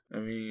 I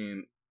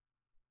mean,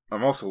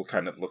 I'm also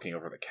kind of looking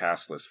over the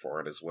cast list for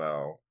it as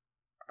well.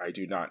 I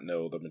do not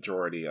know the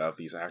majority of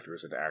these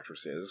actors and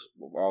actresses,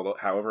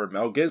 however,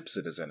 Mel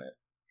Gibson is in it.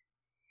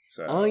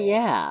 So. Oh,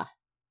 yeah.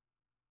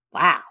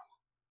 Wow.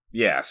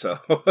 Yeah, so...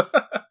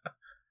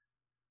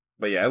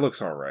 But yeah, it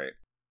looks alright.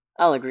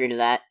 I'll agree to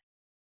that.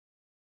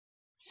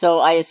 So,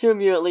 I assume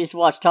you at least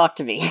watched Talk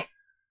to Me.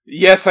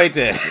 Yes, I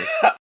did.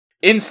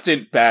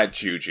 Instant bad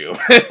juju.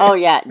 Oh,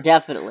 yeah,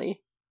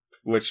 definitely.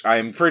 Which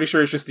I'm pretty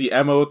sure is just the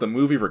MO of the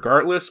movie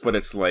regardless, but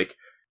it's like...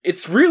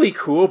 It's really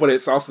cool, but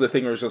it's also the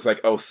thing where it's just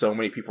like, oh, so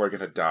many people are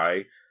gonna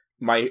die.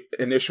 My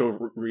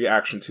initial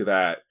reaction to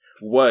that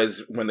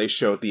was when they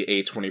showed the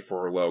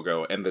A24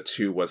 logo, and the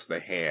 2 was the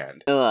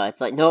hand.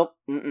 It's like, nope,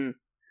 mm-mm.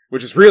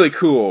 Which is really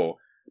cool,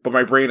 but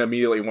my brain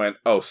immediately went,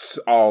 oh,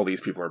 all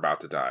these people are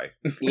about to die.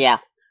 Yeah.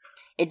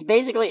 It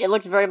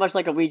looks very much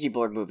like a Ouija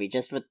board movie,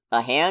 just with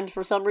a hand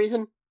for some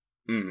reason.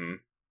 Mm-hmm.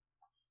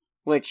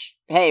 Which,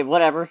 hey,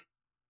 whatever.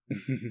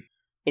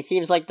 It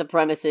seems like the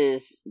premise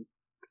is,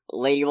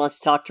 lady wants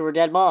to talk to her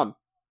dead mom,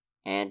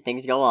 and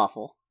things go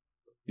awful.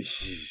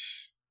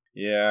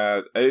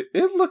 Yeah,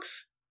 it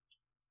looks...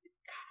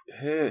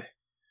 I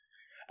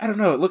don't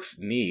know, it looks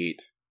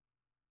neat,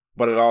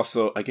 but it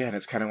also, again,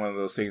 it's kind of one of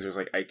those things where it's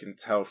like, I can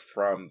tell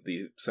from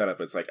the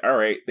setup, it's like,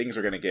 alright, things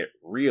are gonna get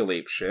real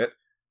ape shit,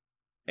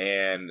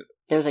 and...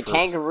 There's a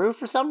kangaroo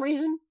for some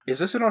reason? Is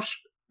this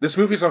this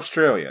movie's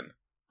Australian.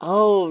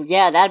 Oh,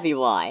 yeah, that'd be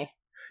why.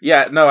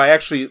 Yeah, no, I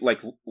actually,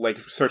 like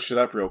searched it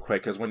up real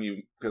quick, because when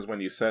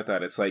you said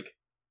that, it's like,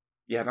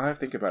 yeah, now I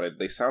think about it,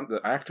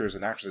 the actors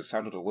and actresses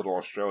sounded a little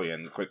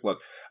Australian. Quick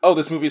look. Oh,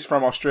 this movie's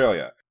from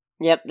Australia.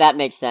 Yep, that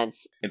makes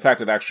sense. In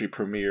fact, it actually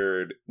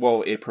premiered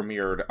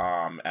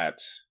at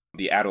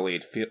the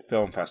Adelaide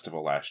Film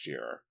Festival last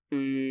year.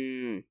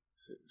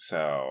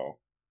 So,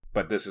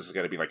 but this is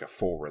going to be like a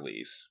full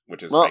release,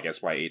 which is, I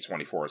guess, why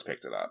A24 has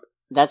picked it up.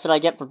 That's what I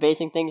get for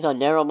basing things on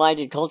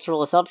narrow-minded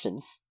cultural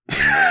assumptions.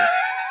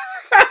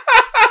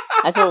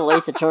 That's a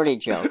Lace Attorney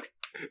joke.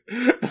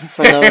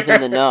 For those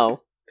in the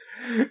know.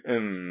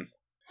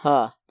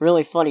 Huh.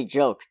 Really funny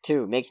joke,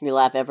 too. Makes me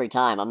laugh every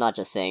time. I'm not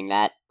just saying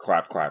that.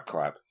 Clap, clap,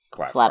 clap.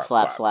 Clap, slap,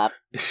 clap, slap,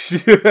 clap.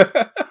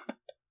 slap.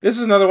 This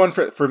is another one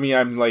for me.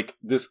 I'm like,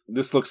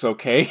 this looks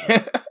okay.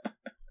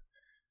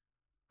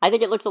 I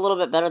think it looks a little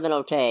bit better than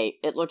okay.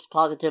 It looks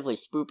positively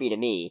spoopy to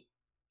me.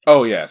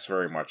 Oh, yes,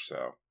 very much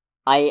so.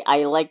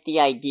 I like the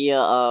idea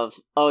of,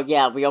 oh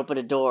yeah, we opened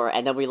a door,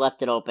 and then we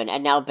left it open,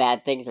 and now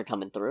bad things are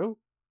coming through.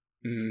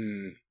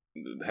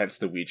 Hence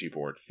the Ouija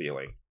board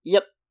feeling.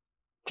 Yep.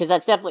 Because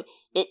that's definitely...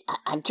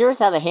 I'm curious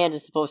how the hand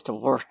is supposed to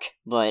work,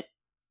 but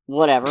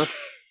whatever.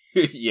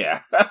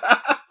 Yeah.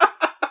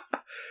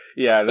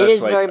 Yeah, that's it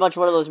is very much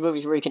one of those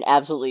movies where you can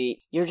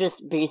absolutely... You're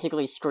just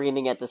basically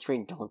screaming at the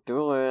screen, don't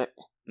do it.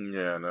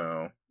 Yeah,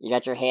 no. You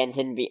got your hands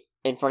hidden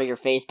in front of your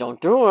face,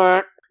 don't do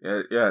it.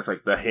 Yeah, it's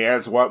like, the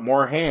hands want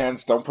more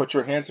hands, don't put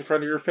your hands in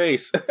front of your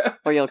face.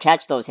 Or you'll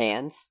catch those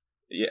hands.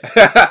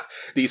 Yeah.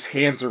 These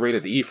hands are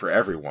rated E for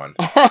everyone.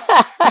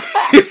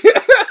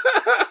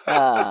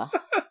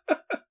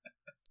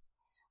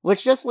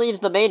 Which just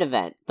leaves the main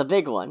event, the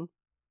big one.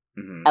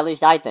 Mm-hmm. At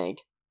least I think.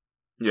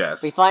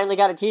 Yes. We finally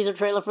got a teaser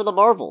trailer for the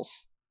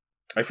Marvels.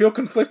 I feel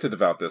conflicted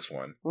about this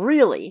one.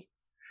 Really?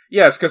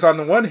 Yes, because on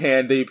the one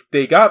hand,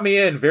 they got me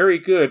in very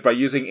good by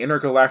using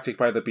Intergalactic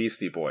by the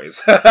Beastie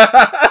Boys.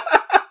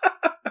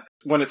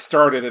 When it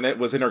started and it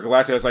was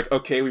Intergalactic, I was like,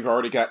 okay, we've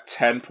already got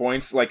 10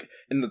 points, like,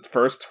 in the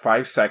first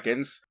 5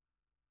 seconds.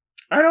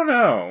 I don't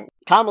know.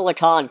 Kamala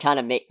Khan kind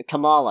of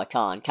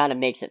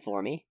makes it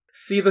for me.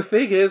 See, the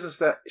thing is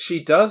that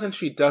she does and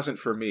she doesn't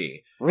for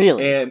me.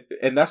 Really?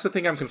 And that's the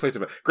thing I'm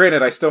conflicted about.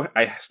 Granted, I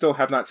still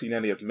have not seen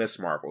any of Miss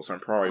Marvel, so I'm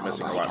probably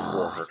missing a lot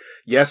for her.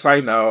 Yes, I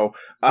know.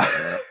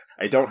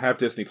 I don't have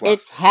Disney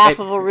Plus. It's half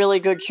of a really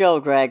good show,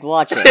 Greg.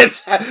 Watch it.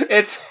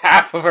 It's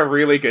half of a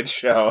really good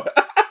show.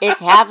 It's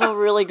half of a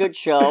really good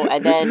show,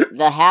 and then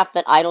the half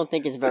that I don't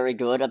think is very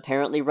good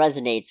apparently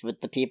resonates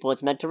with the people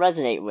it's meant to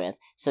resonate with.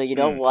 So you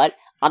know what?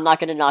 I'm not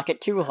going to knock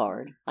it too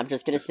hard. I'm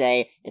just going to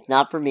say, it's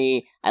not for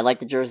me. I like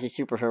the Jersey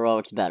superhero.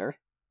 It's better.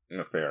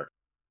 Fair.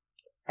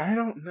 I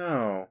don't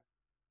know.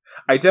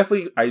 I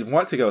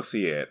want to go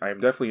see it.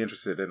 I'm definitely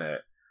interested in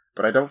it.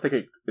 But I don't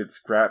think it's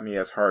grabbed me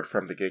as hard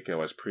from the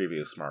get-go as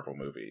previous Marvel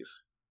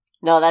movies.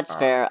 No, that's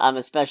fair. I'm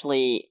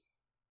especially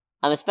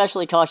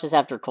cautious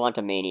after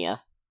Quantumania.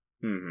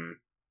 Mm-hmm.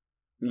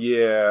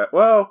 Yeah,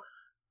 well,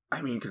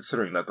 I mean,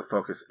 considering that the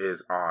focus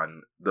is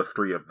on the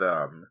three of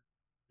them,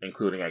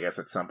 including, I guess,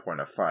 at some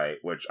point a fight,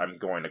 which I'm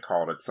going to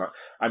call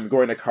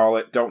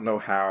it, don't know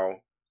how,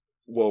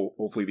 will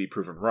hopefully be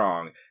proven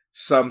wrong,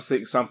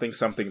 something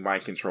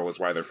mind control is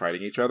why they're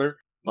fighting each other.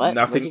 What?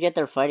 Where'd you get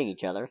they're fighting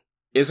each other?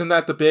 Isn't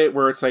that the bit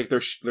where it's like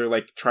they're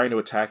like trying to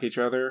attack each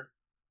other,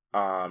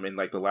 in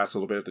like the last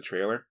little bit of the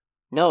trailer?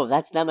 No,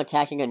 that's them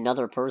attacking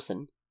another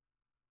person.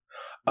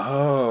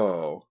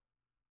 Oh,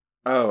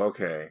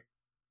 okay.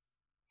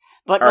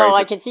 But all no,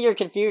 right, I can see your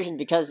confusion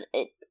because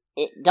it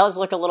does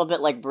look a little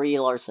bit like Brie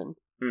Larson.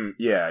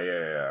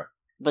 Yeah.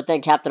 But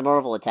then Captain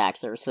Marvel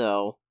attacks her,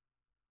 so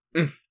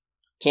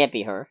can't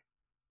be her.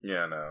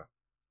 Yeah, no.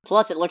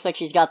 Plus, it looks like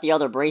she's got the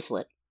other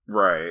bracelet.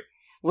 Right.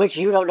 Which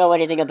you don't know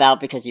anything about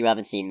because you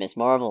haven't seen Miss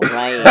Marvel,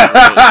 right?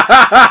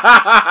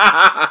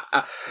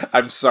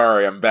 I'm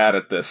sorry, I'm bad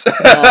at this.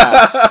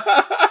 Well,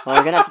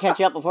 we're gonna have to catch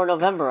you up before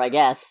November, I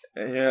guess.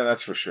 Yeah,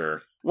 that's for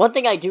sure. One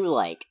thing I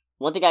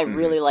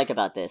really like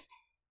about this,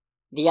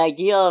 the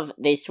idea of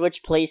they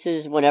switch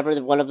places whenever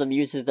one of them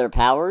uses their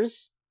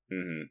powers,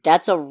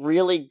 that's a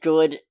really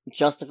good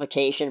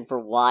justification for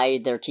why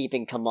they're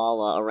keeping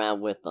Kamala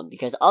around with them,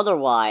 because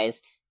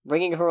otherwise,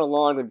 bringing her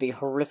along would be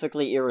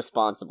horrifically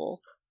irresponsible.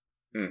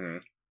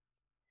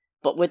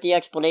 But with the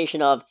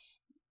explanation of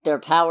their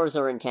powers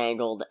are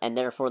entangled, and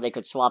therefore they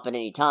could swap at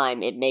any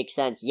time, it makes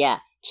sense,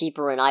 keep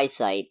her in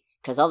eyesight,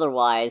 because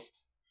otherwise,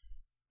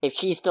 if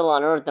she's still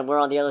on Earth and we're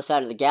on the other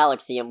side of the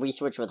galaxy and we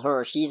switch with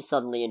her, she's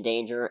suddenly in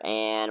danger,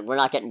 and we're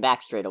not getting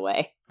back straight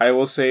away. I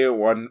will say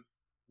one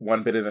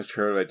bit in the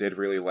trailer I did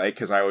really like,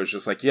 because I was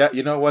just like, yeah,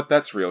 you know what,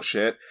 that's real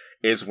shit,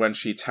 is when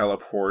she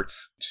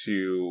teleports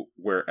to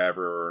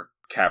wherever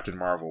Captain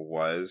Marvel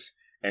was,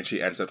 and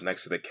she ends up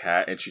next to the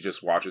cat, and she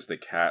just watches the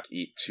cat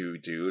eat two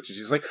dudes, and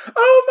she's like,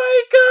 "Oh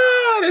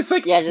my god!" It's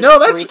like, that's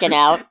freaking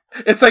out.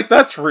 It's like,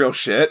 that's real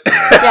shit.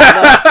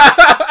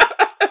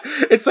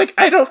 It's like,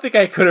 I don't think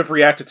I could have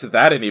reacted to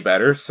that any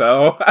better.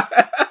 So,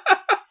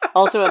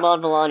 also,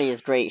 Iman Vellani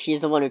is great.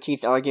 She's the one who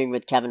keeps arguing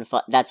with Kevin.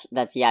 That's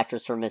the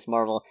actress from Miss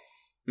Marvel.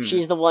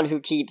 She's the one who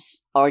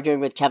keeps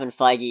arguing with Kevin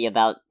Feige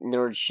about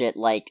nerd shit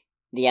like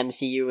the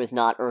MCU is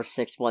not Earth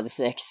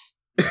 616.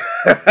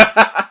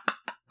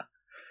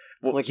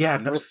 Well,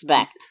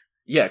 respect.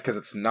 Yeah, because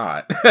it's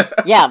not.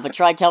 Yeah, but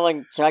try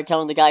telling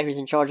the guy who's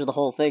in charge of the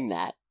whole thing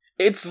that.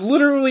 It's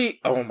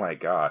literally, oh my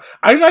god.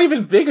 I'm not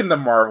even big into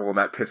Marvel, and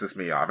that pisses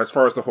me off, as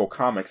far as the whole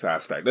comics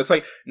aspect. It's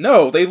like,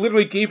 no, they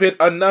literally gave it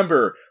a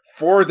number.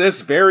 For this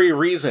very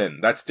reason.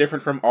 That's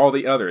different from all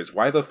the others.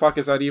 Why the fuck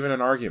is that even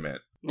an argument?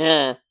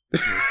 Nah.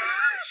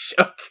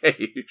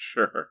 Okay,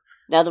 sure.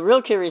 Now, the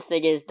real curious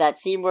thing is that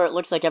scene where it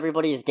looks like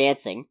everybody is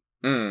dancing.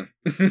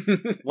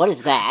 What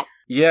is that?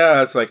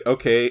 Yeah, it's like,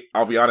 okay,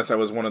 I'll be honest, that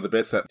was one of the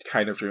bits that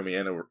kind of drew me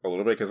in a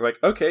little bit, because like,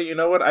 okay, you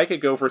know what, I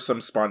could go for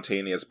some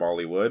spontaneous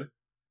Bollywood.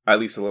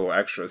 At least a little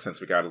extra, since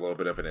we got a little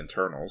bit of an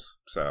internals,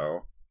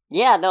 so...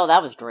 Yeah, no,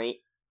 that was great.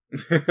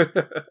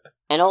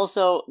 And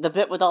also, the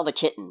bit with all the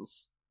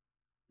kittens.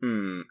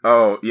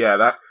 Oh, yeah,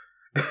 that...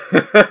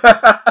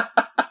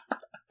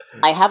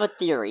 I have a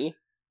theory.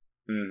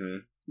 Mm-hmm.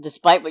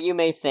 Despite what you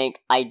may think,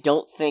 I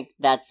don't think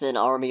that's an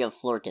army of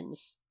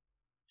flurkins.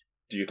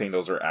 Do you think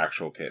those are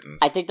actual kittens?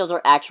 I think those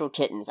are actual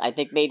kittens. I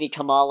think maybe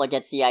Kamala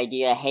gets the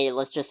idea, hey,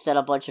 let's just set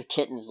a bunch of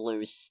kittens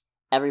loose.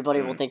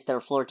 Everybody will think they're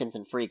flurkins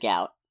and freak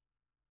out.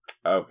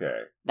 Okay.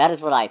 That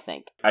is what I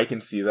think. I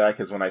can see that,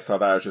 because when I saw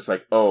that, I was just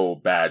like, oh,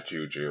 bad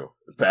juju.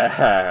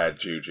 Bad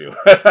juju.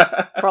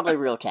 Probably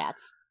real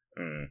cats.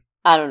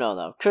 I don't know,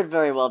 though. Could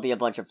very well be a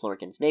bunch of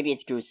flurkins. Maybe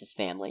it's Goose's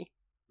family.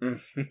 No,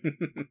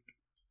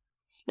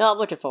 I'm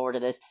looking forward to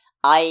this.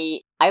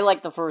 I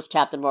like the first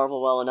Captain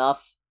Marvel well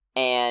enough,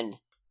 and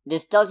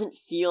this doesn't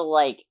feel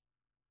like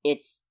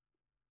it's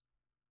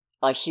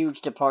a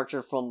huge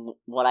departure from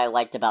what I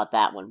liked about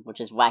that one, which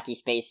is wacky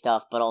space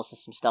stuff, but also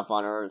some stuff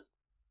on Earth.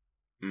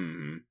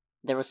 Mm-hmm.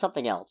 There was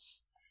something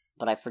else,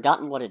 but I've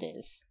forgotten what it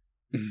is.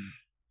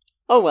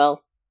 Oh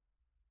well.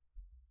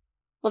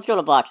 Let's go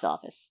to box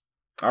office.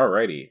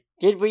 Alrighty.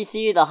 Did we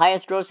see the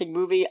highest grossing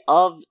movie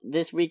of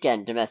this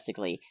weekend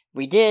domestically?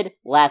 We did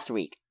last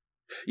week.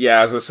 Yeah,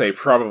 I was gonna say,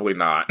 probably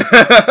not.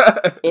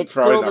 It's probably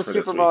still not the for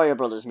Super Mario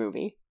Brothers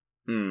movie.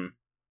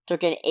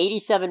 Took in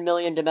 $87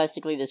 million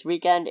domestically this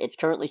weekend. It's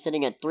currently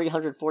sitting at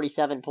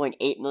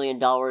 $347.8 million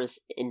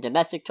in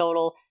domestic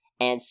total,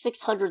 and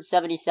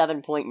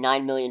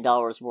 $677.9 million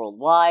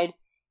worldwide.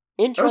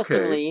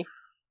 Interestingly,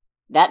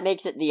 that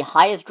makes it the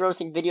highest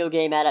grossing video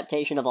game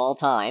adaptation of all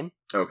time.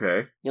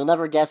 Okay. You'll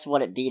never guess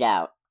what it beat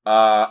out.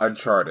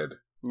 Uncharted.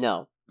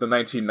 No. The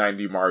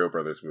 1990 Mario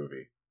Brothers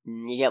movie.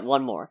 You get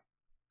one more.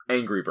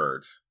 Angry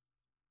Birds.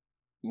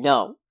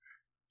 No.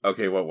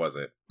 Okay, what was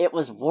it? It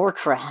was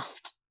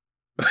Warcraft.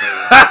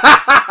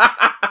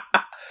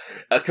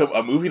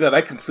 A movie that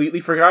I completely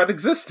forgot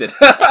existed.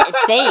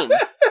 Same.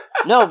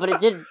 No, but it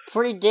did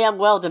pretty damn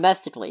well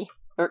domestically.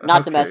 Or,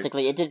 not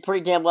domestically, it did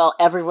pretty damn well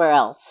everywhere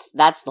else.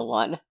 That's the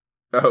one.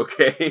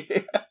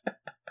 Okay.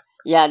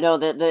 Yeah, no,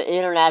 the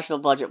international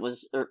budget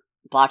was,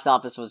 box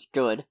office was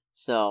good,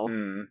 so...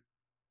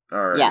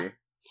 Alrighty. Yeah.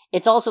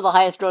 It's also the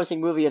highest grossing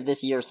movie of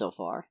this year so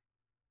far.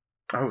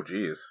 Oh,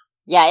 jeez.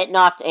 Yeah, it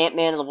knocked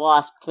Ant-Man and the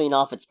Wasp clean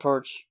off its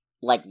perch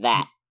like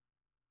that.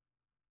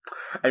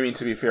 I mean,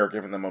 to be fair,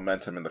 given the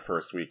momentum in the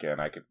first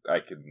weekend, I could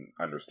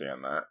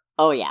understand that.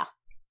 Oh, yeah.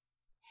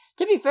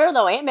 To be fair,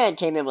 though, Ant-Man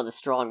came in with a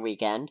strong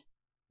weekend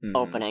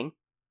opening.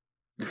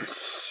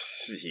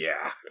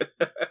 Yeah.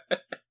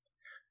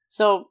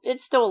 So,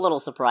 it's still a little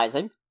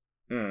surprising.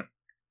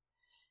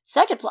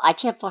 Second place... I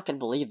can't fucking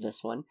believe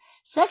this one.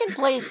 Second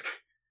place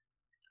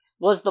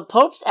was The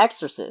Pope's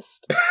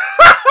Exorcist.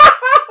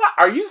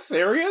 Are you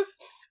serious?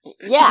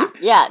 Yeah,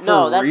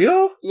 no, that's...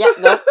 real? Yeah,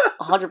 no,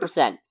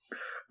 100%.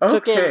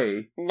 Took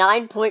Okay. in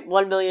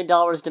 $9.1 million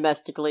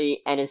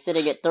domestically and is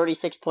sitting at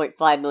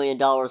 $36.5 million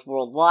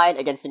worldwide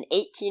against an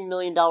 $18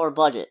 million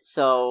budget,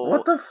 so...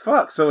 What the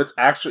fuck? So it's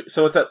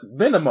at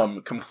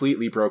minimum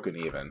completely broken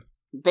even.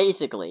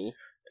 Basically.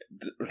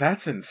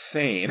 That's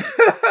insane.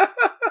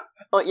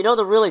 Oh, you know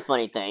the really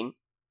funny thing?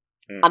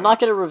 I'm not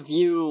gonna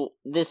review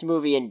this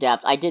movie in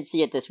depth. I did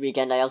see it this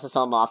weekend. I also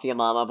saw Mafia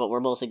Mama, but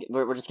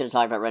we're just gonna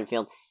talk about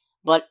Renfield.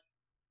 But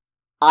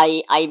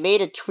I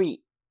made a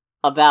tweet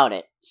about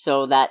it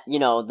so that, you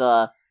know,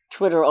 the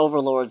Twitter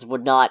overlords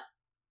would not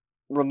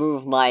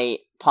remove my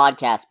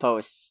podcast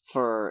posts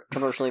for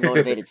commercially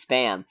motivated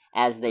spam,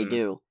 as they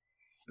do.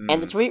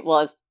 And the tweet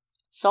was,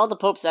 saw The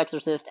Pope's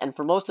Exorcist, and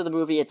for most of the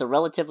movie it's a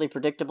relatively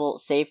predictable,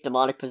 safe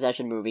demonic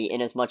possession movie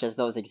in as much as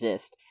those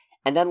exist.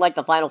 And then, like,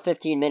 the final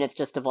 15 minutes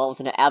just devolves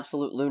into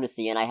absolute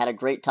lunacy, and I had a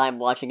great time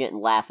watching it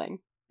and laughing.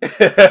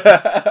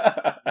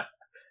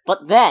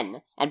 But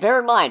then, and bear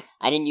in mind,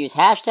 I didn't use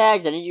hashtags,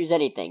 I didn't use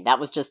anything. That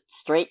was just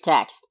straight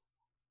text.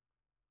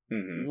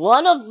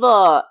 One of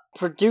the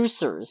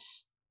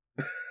producers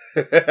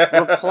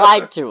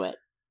replied to it.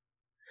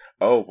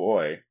 Oh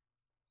boy.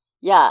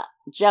 Yeah,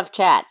 Jeff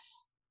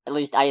Katz. At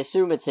least I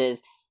assume it's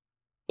his.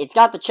 It's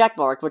got the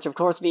checkmark, which of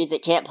course means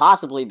it can't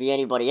possibly be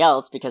anybody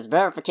else, because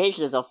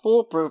verification is a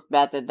foolproof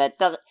method that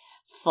doesn't...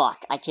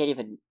 Fuck, I can't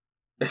even...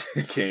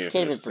 can't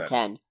even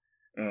pretend.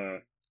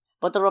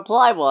 But the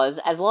reply was,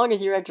 as long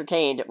as you're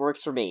entertained, it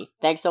works for me.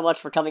 Thanks so much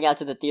for coming out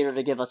to the theater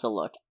to give us a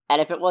look. And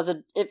if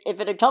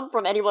it had come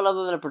from anyone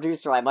other than a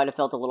producer, I might have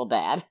felt a little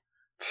bad.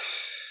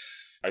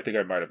 I think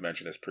I might have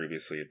mentioned this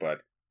previously, but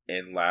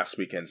in last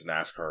weekend's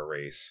NASCAR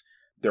race,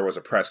 there was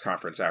a press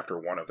conference after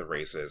one of the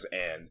races,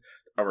 and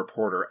a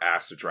reporter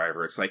asked the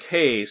driver, it's like,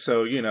 hey,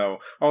 so,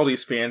 all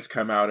these fans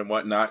come out and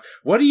whatnot.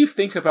 What do you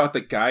think about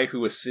the guy who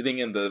was sitting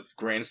in the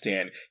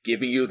grandstand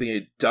giving you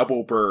the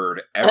double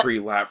bird every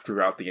lap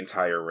throughout the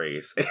entire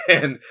race?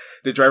 And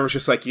the driver's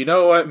just like, you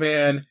know what,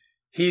 man?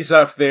 He's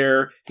up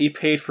there. He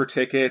paid for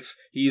tickets.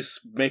 He's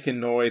making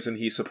noise and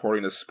he's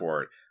supporting the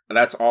sport. And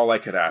that's all I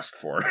could ask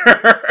for.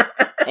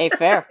 Hey,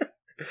 fair.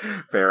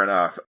 Fair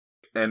enough.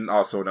 And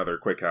also another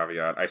quick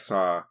caveat. I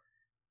saw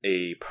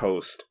a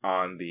post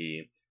on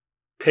the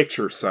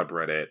picture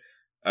subreddit.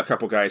 A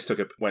couple guys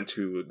went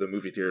to the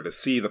movie theater to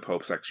see The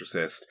Pope's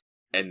Exorcist,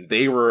 and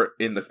they were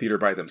in the theater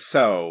by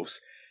themselves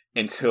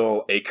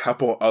until a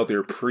couple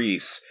other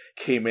priests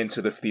came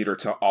into the theater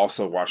to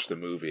also watch the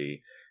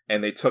movie.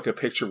 And they took a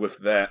picture of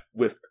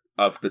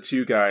the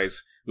two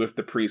guys with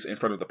the priest in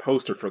front of the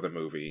poster for the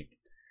movie.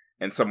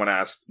 And someone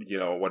asked,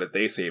 what did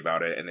they say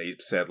about it? And they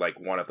said,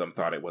 one of them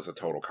thought it was a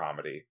total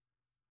comedy.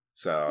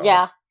 So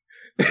yeah.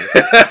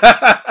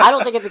 I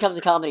don't think it becomes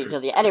a comedy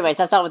until the... Anyways,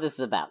 that's not what this is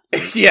about.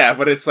 Yeah,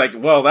 but it's like,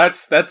 well,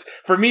 that's...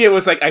 For me, it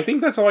was like, I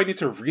think that's all I need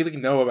to really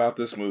know about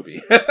this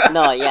movie.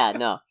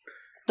 No.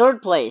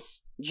 Third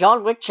place,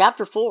 John Wick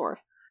Chapter 4.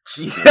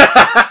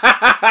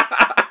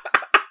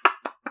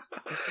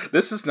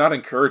 This is not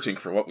encouraging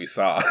for what we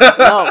saw.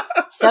 No,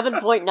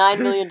 $7.9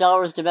 million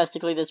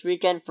domestically this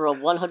weekend for a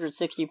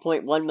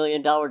 $160.1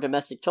 million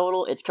domestic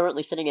total. It's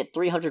currently sitting at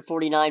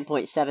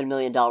 $349.7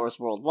 million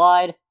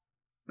worldwide.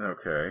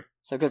 Okay.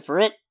 So good for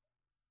it.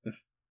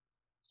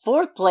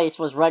 Fourth place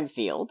was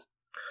Renfield.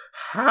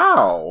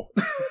 How?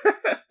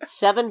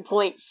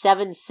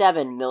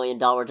 $7.77 million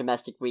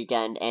domestic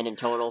weekend and in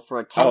total for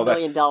a $10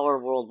 million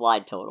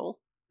worldwide total.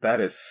 That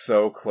is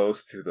so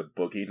close to the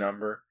boogie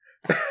number.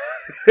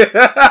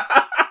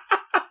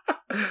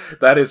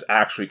 That is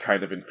actually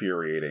kind of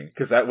infuriating,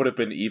 because that would have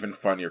been even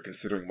funnier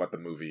considering what the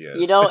movie is.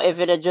 If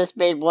it had just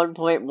made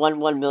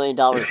 $1.11 million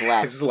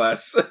less. It's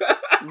less.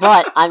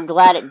 But I'm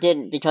glad it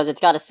didn't, because it's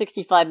got a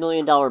 $65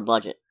 million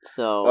budget,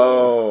 so...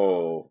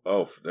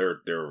 Oh,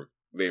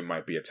 they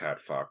might be a tad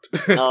fucked.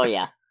 Oh,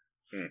 yeah.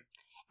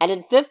 And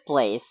in fifth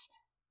place,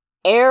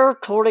 Air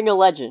Courting a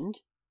Legend.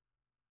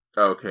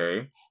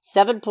 Okay.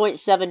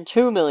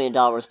 $7.72 million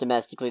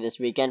domestically this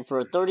weekend for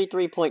a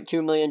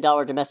 $33.2 million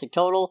domestic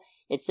total.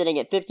 It's sitting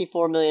at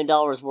 $54 million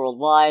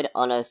worldwide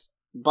on a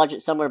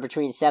budget somewhere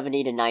between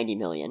 $70 to $90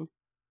 million.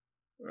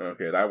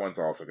 Okay, that one's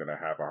also going to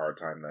have a hard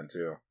time then,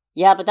 too.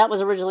 Yeah, but that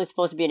was originally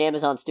supposed to be an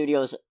Amazon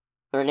Studios,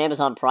 or an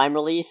Amazon Prime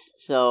release,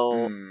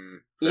 so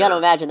you gotta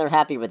imagine they're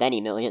happy with any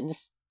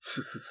millions.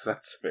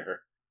 That's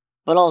fair.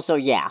 But also,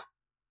 yeah.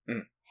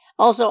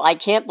 Also, I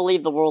can't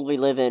believe the world we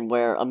live in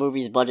where a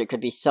movie's budget could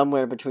be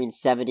somewhere between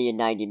 70 and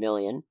 90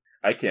 million.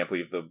 I can't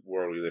believe the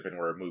world we live in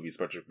where a movie's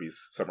budget would be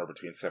somewhere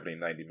between 70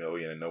 and 90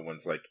 million and no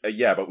one's like,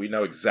 yeah, but we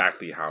know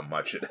exactly how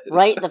much it is.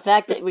 Right? The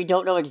fact that we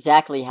don't know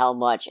exactly how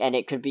much and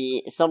it could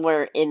be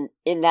somewhere in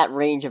that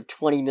range of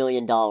 $20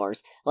 million.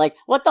 Like,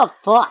 what the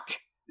fuck?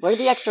 Where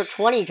did the extra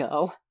 20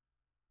 go?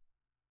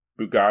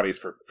 Bugattis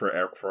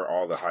for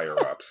all the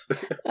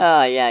higher-ups.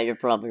 Oh, yeah, you're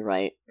probably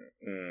right.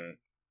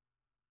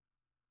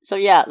 So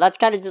yeah, that's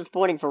kind of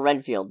disappointing for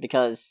Renfield,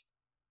 because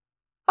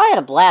I had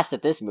a blast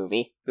at this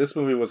movie. This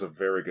movie was a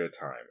very good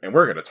time, and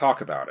we're going to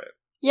talk about it.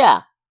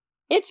 Yeah,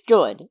 it's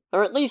good,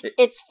 or at least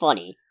it's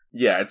funny.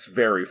 Yeah, it's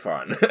very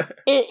fun.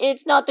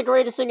 It's not the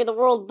greatest thing in the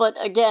world, but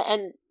again,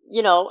 and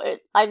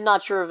I'm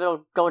not sure if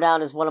it'll go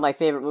down as one of my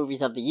favorite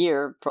movies of the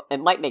year. It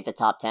might make the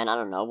top 10, I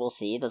don't know, we'll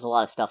see. There's a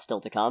lot of stuff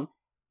still to come.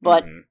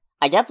 But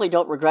I definitely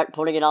don't regret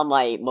putting it on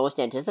my most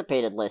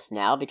anticipated list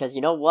now, because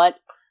you know what?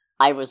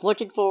 I was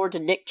looking forward to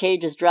Nick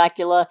Cage as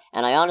Dracula,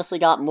 and I honestly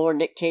got more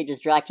Nick Cage as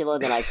Dracula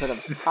than I could have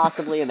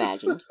possibly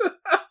imagined.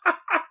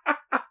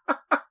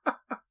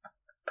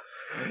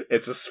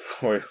 It's a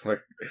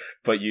spoiler,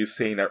 but you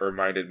saying that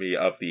reminded me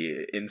of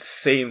the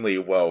insanely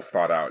well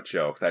thought out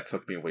joke that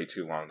took me way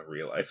too long to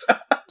realize.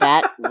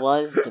 That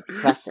was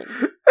depressing.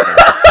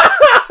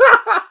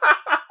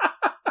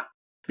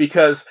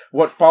 Because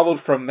what followed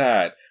from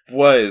that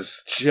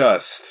was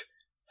just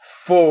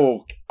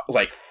full,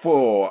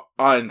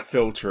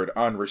 unfiltered,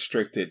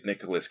 unrestricted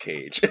Nicolas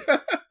Cage.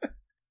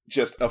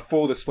 Just a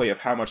full display of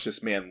how much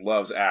this man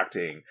loves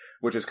acting,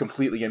 which is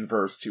completely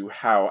inverse to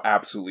how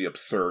absolutely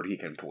absurd he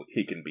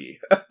can be.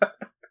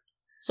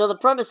 So the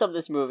premise of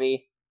this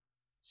movie,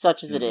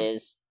 such as it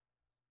is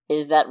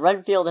that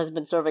Renfield has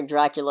been serving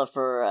Dracula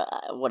for,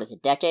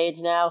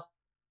 decades now?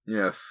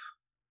 Yes.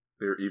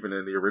 They're even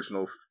in the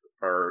original,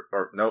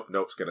 nope,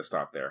 it's gonna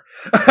stop there.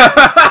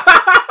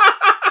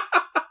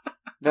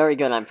 Very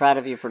good, I'm proud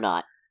of you for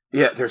not.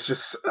 Yeah, there's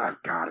just,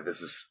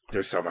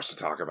 there's so much to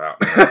talk about.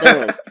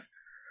 There is.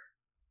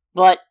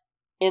 But,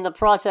 in the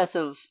process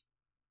of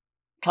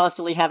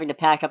constantly having to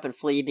pack up and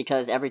flee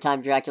because every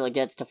time Dracula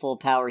gets to full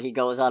power, he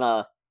goes on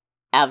a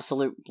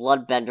absolute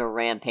bloodbender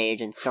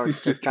rampage and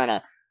starts just trying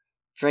to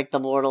drink the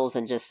mortals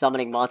and just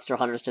summoning monster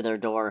hunters to their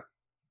door.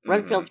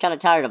 Renfield's kind of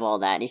tired of all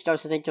that, and he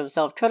starts to think to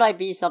himself, could I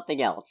be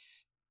something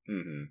else?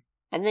 And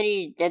then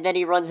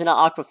he runs into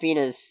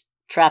Aquafina's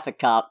traffic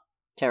cop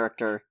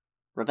character,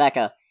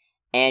 Rebecca,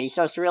 and he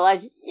starts to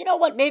realize, you know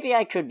what, maybe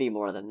I could be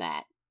more than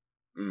that.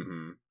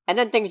 Mm-hmm. And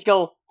then things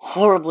go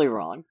horribly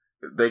wrong.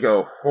 They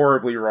go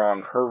horribly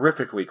wrong,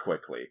 horrifically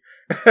quickly.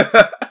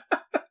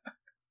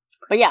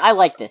 But yeah, I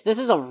like this. This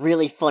is a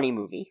really funny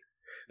movie.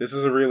 This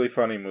is a really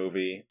funny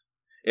movie.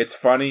 It's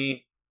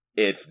funny.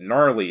 It's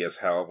gnarly as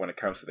hell when it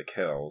comes to the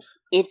kills.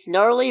 It's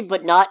gnarly,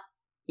 but not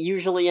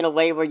usually in a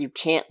way where you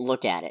can't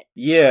look at it.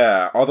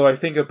 Yeah, although I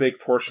think a big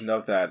portion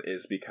of that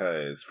is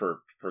because,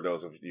 for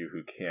those of you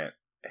who can't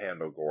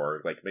handle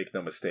gore, like, make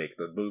no mistake,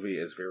 the movie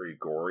is very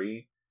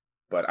gory.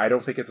 But I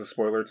don't think it's a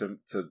spoiler to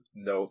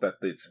know that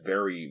it's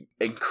very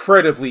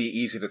incredibly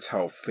easy to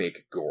tell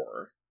fake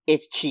gore.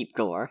 It's cheap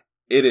gore.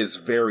 It is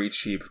very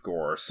cheap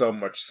gore, so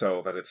much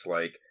so that it's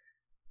like,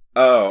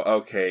 oh,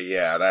 okay,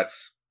 yeah,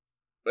 that's...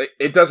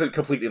 It doesn't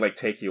completely, like,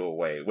 take you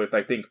away, with,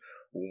 I think,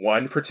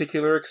 one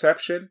particular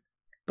exception,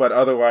 but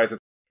otherwise,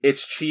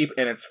 it's cheap,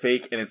 and it's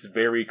fake, and it's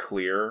very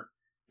clear,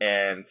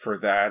 and for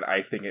that,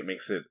 I think it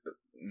makes it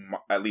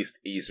at least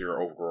easier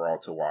overall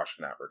to watch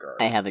in that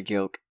regard. I have a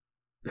joke.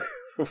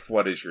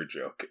 What is your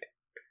joke?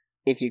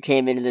 If you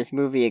came into this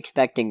movie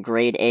expecting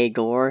grade A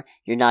gore,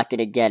 you're not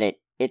gonna get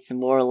it. It's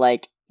more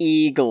like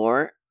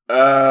E-gore.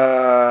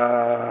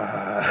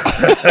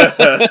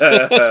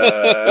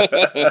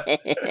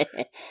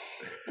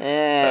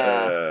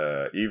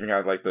 Even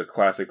got like the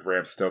classic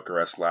Bram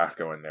Stoker-esque laugh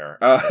going there.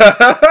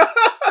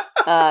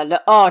 No,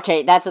 oh,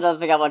 okay, that's another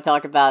thing I want to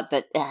talk about.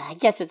 That I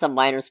guess it's a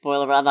minor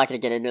spoiler, but I'm not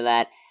going to get into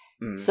that.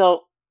 Mm.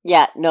 So,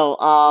 yeah,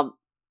 no,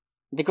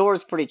 the gore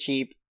is pretty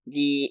cheap.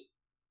 The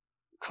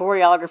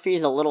choreography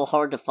is a little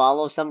hard to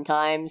follow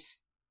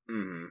sometimes.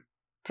 Mm.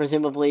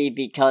 Presumably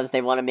because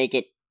they want to make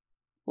it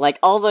like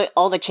all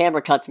the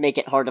camera cuts make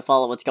it hard to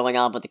follow what's going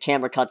on, but the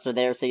camera cuts are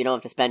there so you don't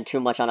have to spend too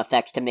much on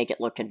effects to make it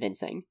look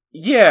convincing.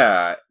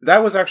 Yeah,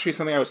 that was actually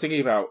something I was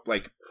thinking about,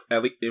 like,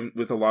 at least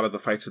with a lot of the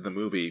fights in the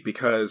movie,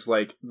 because,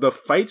 like, the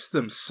fights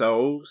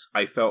themselves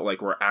I felt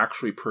like were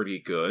actually pretty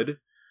good,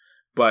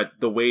 but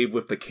the way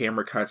with the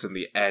camera cuts and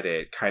the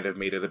edit kind of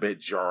made it a bit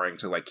jarring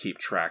to, like, keep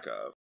track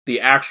of.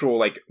 The actual,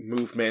 like,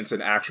 movements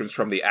and actions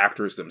from the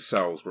actors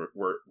themselves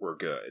were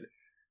good.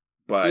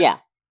 But yeah.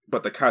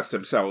 But the cuts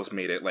themselves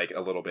made it, like, a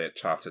little bit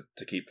tough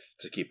to keep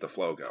the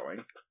flow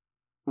going.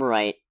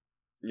 Right.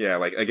 Yeah,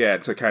 like,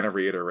 again, to kind of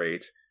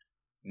reiterate,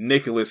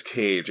 Nicolas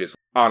Cage is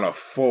on a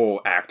full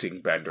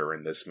acting bender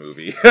in this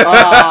movie.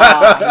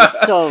 Oh, he's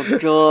so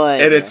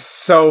good. And it's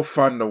so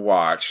fun to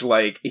watch.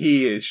 Like,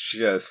 he is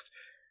just...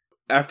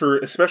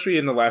 especially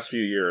in the last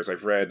few years,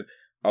 I've read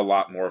a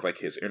lot more of, like,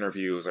 his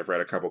interviews. I've read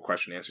a couple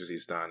question answers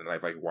he's done, and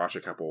I've, like, watched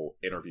a couple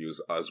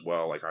interviews as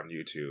well, like, on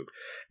YouTube.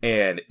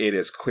 And it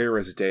is clear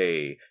as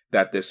day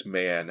that this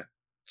man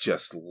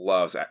just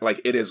loves... Like,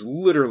 it is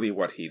literally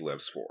what he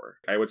lives for.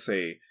 I would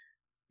say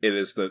it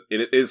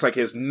is like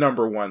his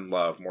number one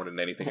love more than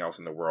anything else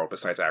in the world,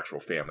 besides actual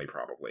family,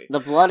 probably. The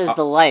blood is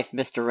the life,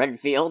 Mr.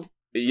 Renfield.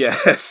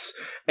 Yes.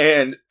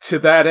 And to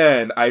that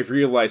end, I've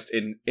realized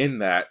in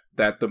that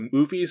the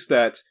movies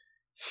that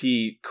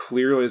he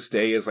clear as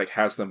day is, like,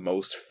 has the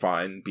most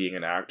fun being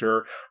an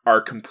actor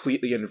are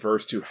completely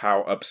inverse to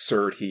how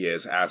absurd he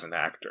is as an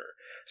actor.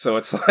 So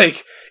it's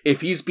like, if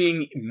he's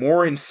being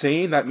more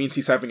insane, that means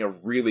he's having a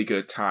really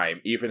good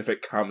time, even if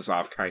it comes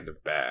off kind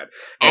of bad.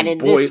 And in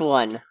this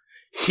one,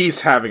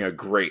 he's having a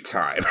great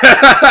time.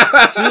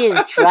 He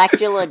is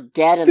Dracula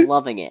dead and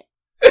loving it.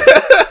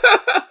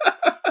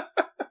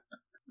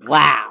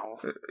 Wow.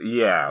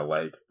 Yeah,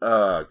 like,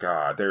 oh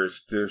god,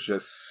 there's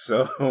just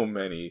so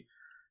many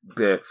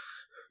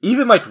bits,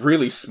 even, like,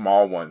 really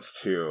small ones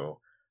too.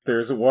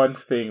 There's one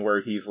thing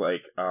where he's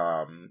like,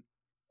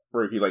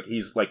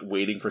 he's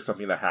waiting for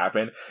something to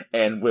happen,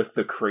 and with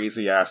the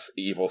crazy ass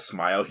evil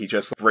smile, he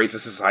just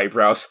raises his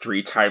eyebrows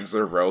 3 times in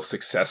a row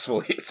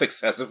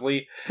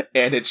successively,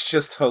 and it's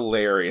just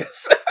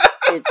hilarious.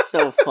 It's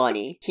so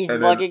funny. He's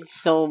mugging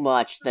so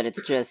much that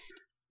it's just...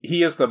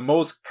 He is the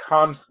most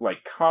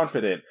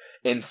confident,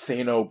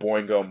 insano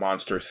boingo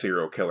monster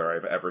serial killer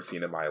I've ever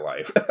seen in my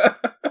life.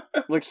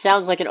 Which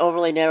sounds like an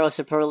overly narrow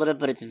superlative,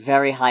 but it's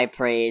very high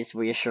praise,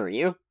 we assure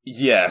you.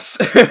 Yes.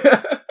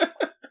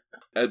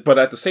 But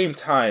at the same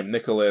time,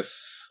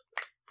 Nicholas...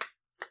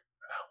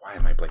 Why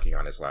am I blanking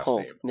on his last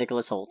name?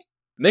 Nicholas Hoult.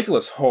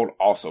 Nicholas Hoult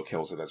also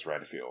kills it as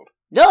Renfield.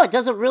 No, it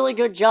does a really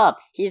good job.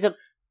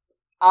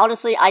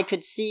 Honestly, I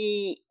could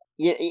see...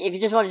 If you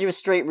just want to do a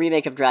straight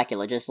remake of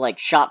Dracula, just, like,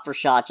 shot for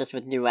shot, just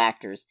with new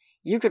actors,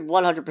 you could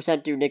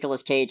 100% do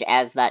Nicolas Cage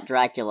as that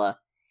Dracula,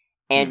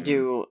 and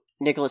do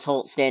Nicholas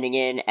Hoult standing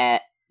in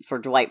for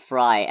Dwight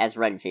Fry as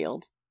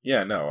Renfield.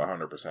 Yeah, no,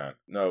 100%.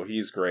 No,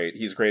 he's great.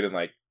 He's great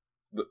in,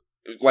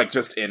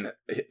 just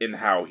in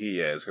how he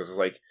is, because it's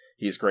like,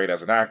 he's great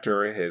as an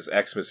actor, his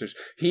exposition,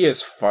 he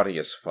is funny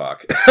as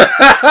fuck.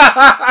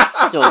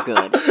 So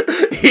good.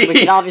 We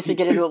can obviously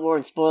get into it more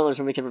in spoilers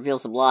when we can reveal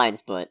some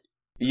lines, but...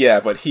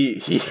 Yeah, but he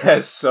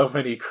has so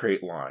many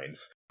great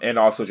lines. And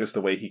also just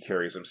the way he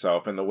carries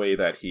himself, and the way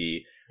that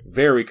he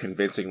very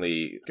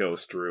convincingly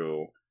goes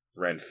through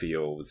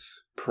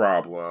Renfield's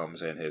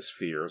problems and his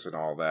fears and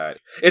all that.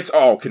 It's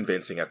all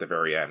convincing at the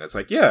very end. It's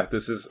like, yeah,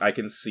 I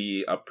can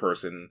see a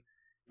person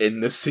in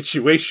this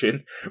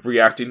situation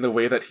reacting the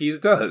way that he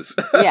does.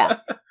 Yeah.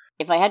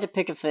 If I had to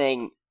pick a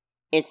thing,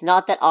 it's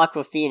not that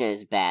Awkwafina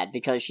is bad,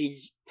 because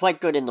she's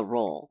quite good in the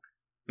role.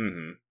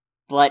 Mm-hmm.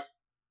 But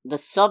the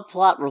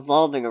subplot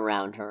revolving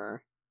around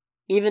her,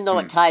 even though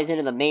it ties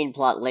into the main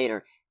plot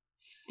later,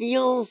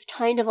 feels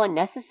kind of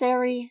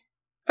unnecessary.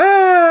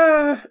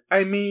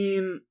 I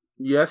mean,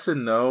 yes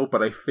and no,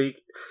 but I think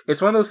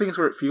it's one of those things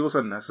where it feels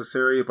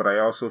unnecessary, but I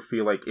also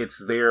feel like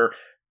it's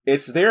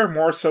there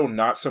more so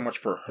not so much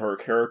for her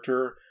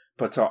character,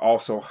 but to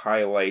also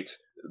highlight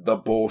the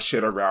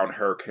bullshit around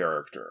her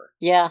character.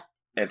 Yeah.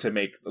 And to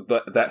make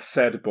that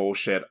said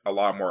bullshit a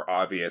lot more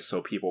obvious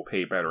so people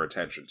pay better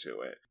attention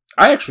to it.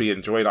 I actually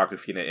enjoyed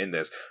Awkwafina in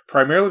this,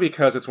 primarily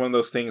because it's one of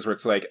those things where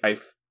it's like,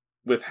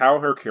 with how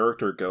her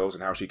character goes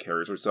and how she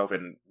carries herself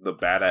and the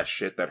badass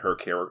shit that her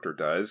character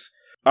does,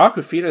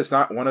 Awkwafina is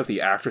not one of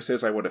the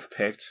actresses I would have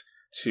picked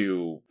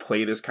to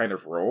play this kind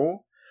of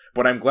role,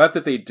 but I'm glad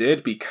that they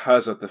did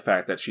because of the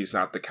fact that she's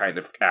not the kind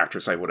of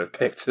actress I would have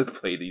picked to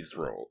play this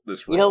role.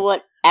 You know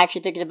what?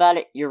 Actually thinking about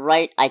it, you're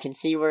right. I can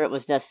see where it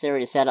was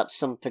necessary to set up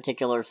some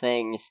particular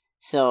things.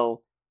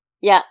 So,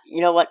 yeah,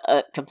 you know what?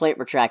 Complaint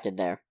retracted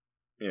there.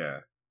 Yeah.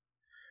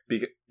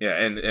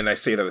 And I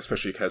say that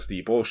especially because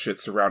the bullshit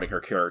surrounding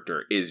her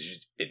character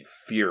is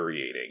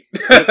infuriating.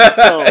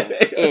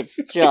 It's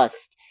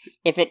just,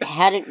 if it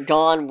hadn't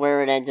gone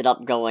where it ended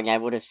up going, I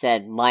would have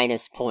said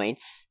minus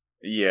points.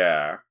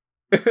 Yeah.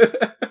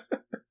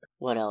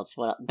 What else?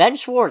 Ben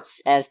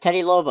Schwartz as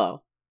Teddy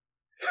Lobo.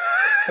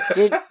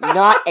 Did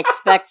not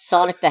expect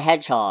Sonic the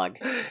Hedgehog.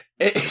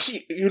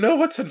 You know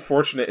what's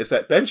unfortunate is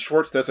that Ben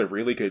Schwartz does a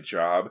really good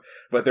job,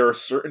 but there are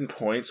certain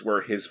points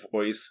where his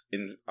voice,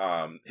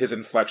 his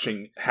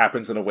inflection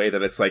happens in a way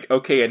that it's like,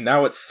 okay, and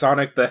now it's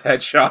Sonic the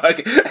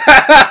Hedgehog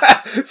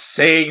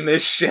saying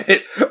this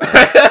shit.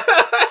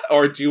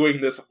 Or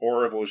doing this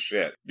horrible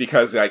shit.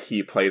 Because, like,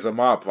 he plays a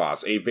mob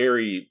boss, a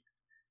very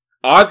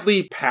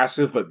oddly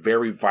passive but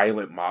very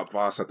violent mob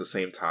boss at the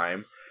same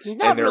time. He's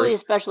not really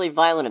especially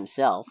violent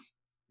himself.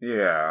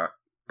 Yeah,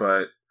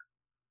 but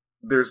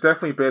there's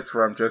definitely bits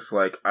where I'm just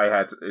like,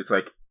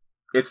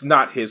 it's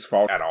not his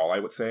fault at all, I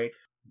would say.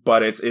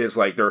 But it is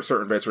like, there are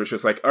certain bits where it's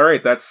just like,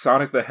 alright, that's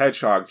Sonic the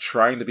Hedgehog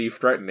trying to be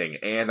threatening,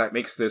 and that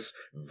makes this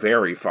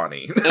very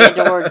funny. And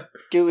or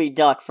Dewey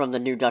Duck from the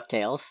new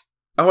DuckTales.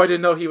 Oh, I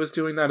didn't know he was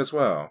doing that as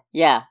well.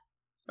 Yeah.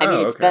 I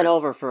mean, it's been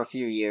over for a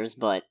few years,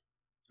 but...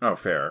 Oh,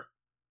 fair.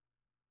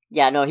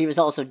 Yeah, no, he was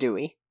also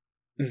Dewey.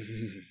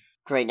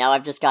 Great, now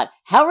I've just got,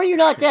 how are you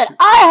not dead?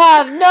 I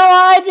have no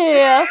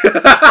idea!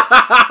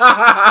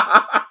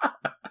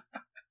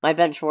 My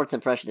Ben Schwartz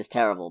impression is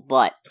terrible,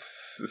 but...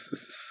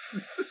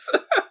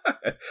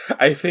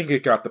 I think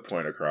it got the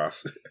point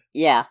across.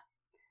 Yeah.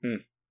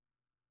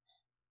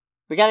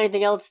 We got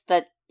anything else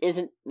that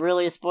isn't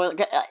really a spoiler?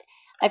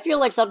 I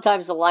feel like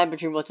sometimes the line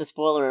between what's a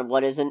spoiler and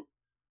what isn't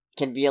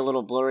can be a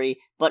little blurry,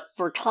 but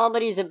for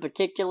comedies in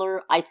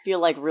particular, I feel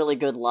like really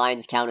good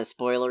lines count as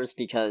spoilers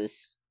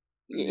because...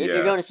 If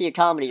you're going to see a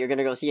comedy, you're going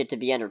to go see it to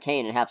be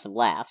entertained and have some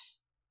laughs.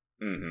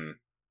 Mm-hmm.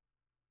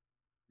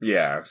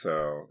 Yeah,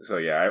 so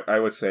yeah, I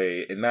would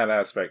say, in that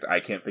aspect, I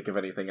can't think of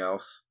anything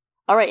else.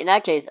 Alright, in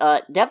that case,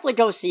 definitely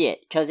go see it,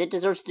 because it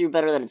deserves to do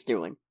better than it's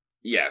doing.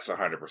 Yes,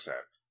 100%.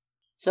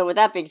 So with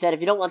that being said, if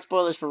you don't want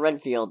spoilers for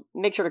Renfield,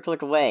 make sure to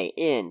click away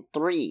in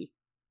 3,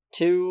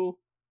 2,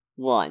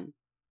 1.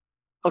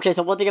 Okay,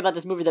 so one thing about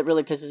this movie that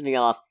really pisses me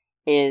off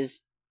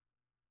is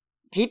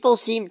people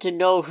seem to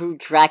know who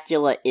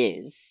Dracula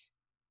is.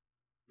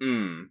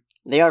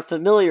 They are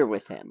familiar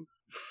with him.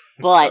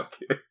 But,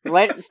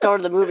 right at the start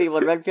of the movie,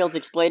 when Renfield's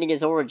explaining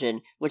his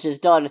origin, which is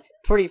done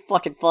pretty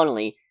fucking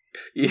funnily...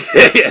 Yeah,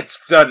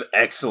 it's done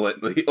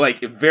excellently. Like,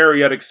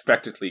 very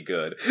unexpectedly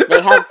good.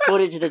 They have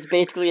footage that's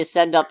basically a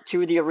send-up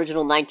to the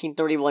original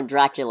 1931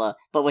 Dracula,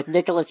 but with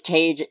Nicolas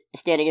Cage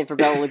standing in for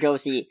Bela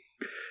Lugosi,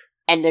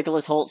 and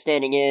Nicholas Hoult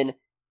standing in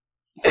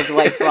for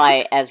Dwight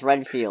Frye as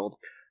Renfield.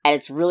 And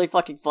it's really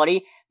fucking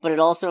funny, but it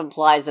also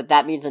implies that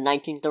means a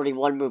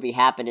 1931 movie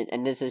happened,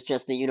 and this is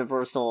just the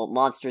Universal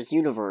Monsters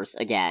universe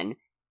again.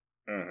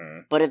 Mm-hmm.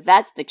 But if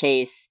that's the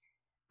case,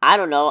 I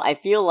don't know, I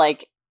feel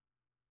like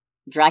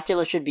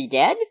Dracula should be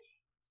dead?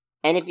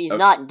 And if he's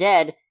not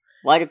dead,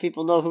 why do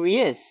people know who he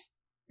is?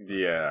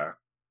 Yeah.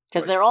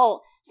 Because they're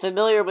all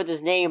familiar with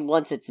his name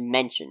once it's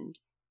mentioned.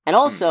 And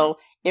also,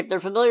 if they're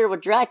familiar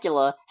with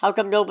Dracula, how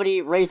come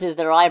nobody raises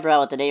their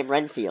eyebrow at the name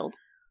Renfield?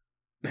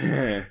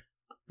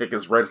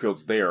 Because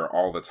Renfield's there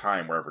all the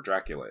time wherever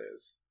Dracula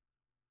is.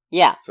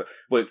 Yeah. So,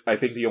 but I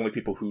think the only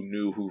people who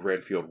knew who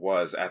Renfield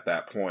was at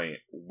that point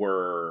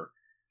were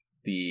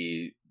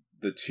the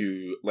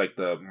two, like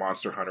the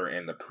monster hunter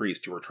and the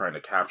priest who were trying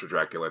to capture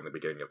Dracula in the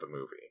beginning of the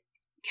movie.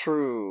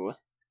 True.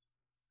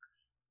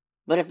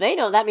 But if they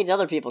know, that means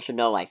other people should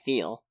know, I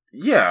feel.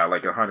 Yeah,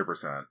 like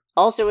 100%.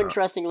 Also,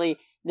 interestingly,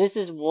 this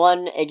is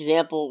one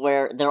example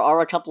where there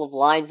are a couple of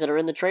lines that are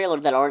in the trailer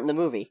that aren't in the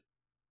movie.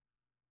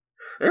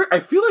 I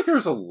feel like there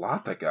was a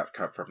lot that got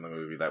cut from the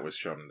movie that was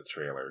shown in the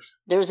trailers.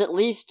 There's at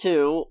least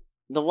two.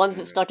 The ones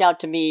that stuck out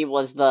to me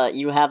was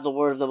you have the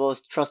word of the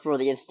most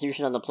trustworthy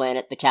institution on the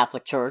planet, the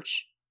Catholic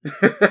Church.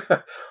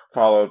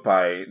 Followed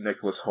by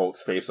Nicholas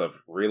Holt's face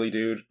of, really,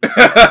 dude?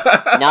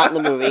 Not in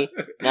the movie.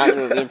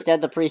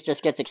 Instead, the priest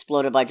just gets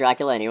exploded by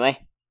Dracula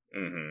anyway.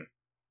 Mm-hmm.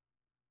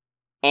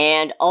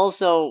 And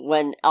also,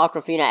 when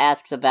Awkwafina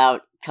asks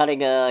about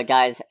cutting a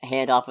guy's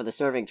hand off with a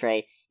serving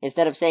tray,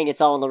 instead of saying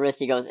it's all in the wrist,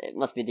 he goes, it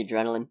must be the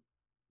adrenaline.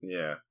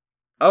 Yeah.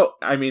 Oh,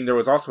 I mean, there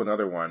was also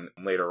another one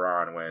later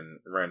on when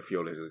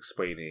Renfield is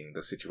explaining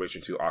the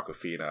situation to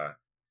Awkwafina.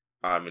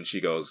 And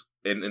she goes,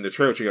 in the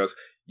trailer, she goes,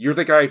 "You're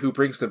the guy who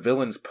brings the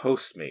villains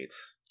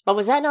Postmates." Oh,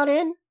 was that not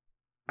in?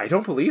 I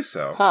don't believe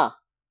so. Huh.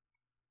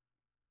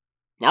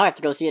 Now I have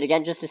to go see it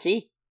again just to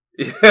see.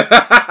 They've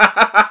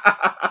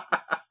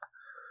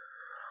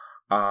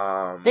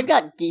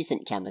got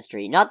decent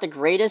chemistry. Not the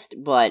greatest,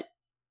 but...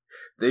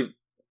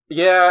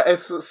 Yeah,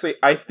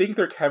 I think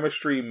their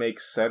chemistry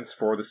makes sense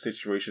for the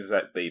situations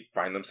that they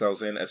find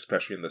themselves in,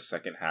 especially in the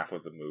second half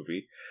of the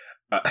movie.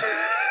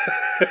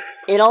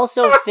 It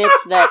also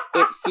fits that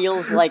it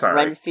feels like Sorry.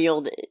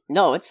 Renfield...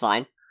 No, it's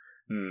fine.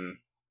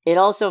 It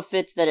also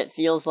fits that it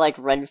feels like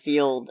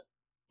Renfield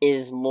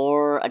is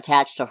more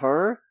attached to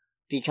her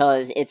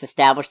because it's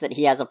established that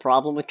he has a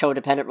problem with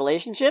codependent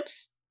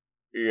relationships.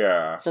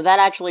 Yeah. So that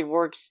actually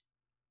works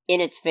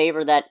in its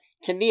favor that,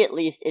 to me at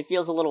least, it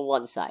feels a little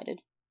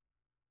one-sided.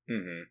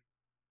 Mm-hmm.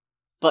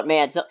 But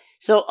man,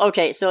 so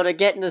to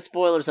get in the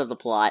spoilers of the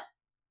plot...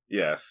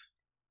 Yes.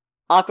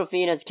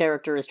 Awkwafina's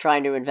character is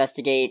trying to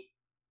investigate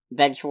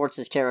Ben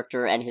Schwartz's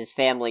character and his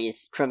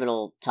family's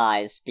criminal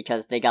ties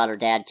because they got her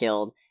dad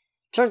killed.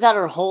 Turns out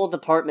her whole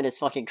department is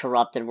fucking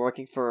corrupt and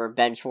working for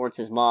Ben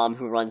Schwartz's mom,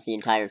 who runs the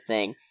entire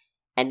thing.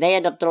 And they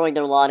end up throwing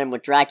their lot in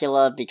with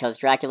Dracula because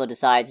Dracula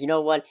decides, you know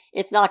what,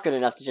 it's not good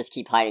enough to just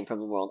keep hiding from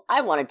the world.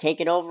 I want to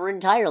take it over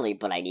entirely,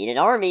 but I need an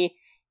army.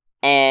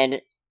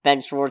 And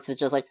Ben Schwartz is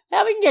just like,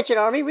 yeah, we can get you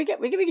an army. We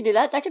can do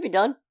that. That can be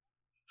done.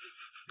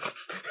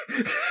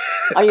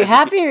 Are you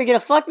happy or are you gonna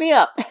fuck me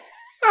up?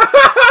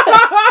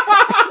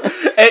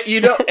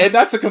 and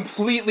that's a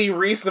completely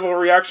reasonable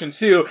reaction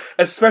too,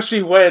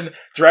 especially when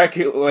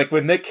Dracula,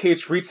 when Nick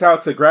Cage reaches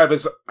out to grab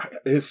his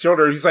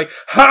shoulder, he's like,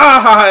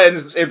 ha ha,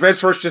 and Ben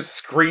Schwartz just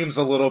screams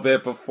a little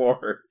bit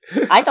before.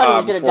 I thought he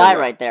was gonna die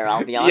right there,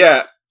 I'll be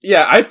honest.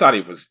 Yeah, I thought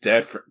he was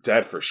dead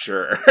for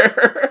sure.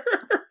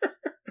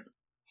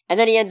 And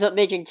then he ends up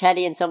making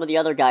Teddy and some of the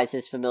other guys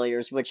his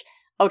familiars, which,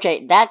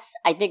 okay, that's,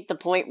 I think, the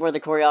point where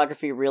the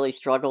choreography really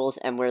struggles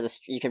and where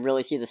you can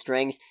really see the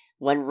strings.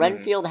 When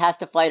Renfield has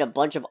to fight a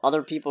bunch of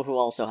other people who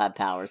also have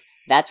powers,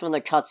 that's when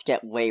the cuts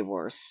get way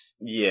worse.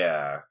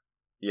 Yeah,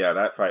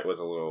 that fight was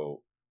a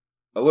little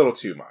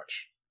too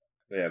much.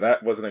 Yeah,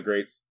 that wasn't a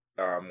great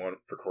one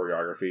for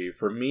choreography.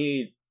 For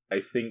me, I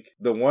think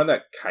the one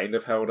that kind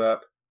of held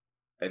up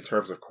in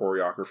terms of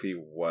choreography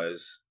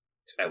was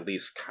at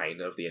least kind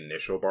of the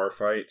initial bar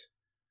fight.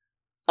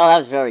 Oh, that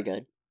was very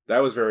good.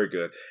 That was very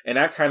good. And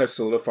that kind of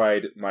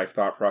solidified my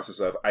thought process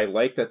of, I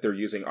like that they're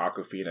using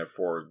Awkwafina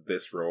for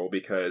this role,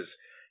 because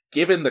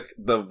given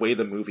the way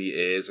the movie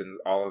is and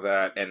all of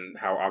that, and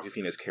how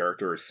Awkwafina's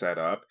character is set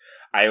up,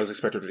 I was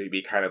expecting her to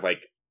be kind of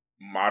like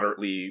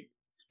moderately,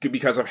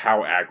 because of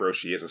how aggro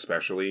she is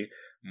especially,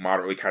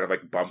 moderately kind of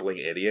like bumbling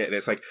idiot. And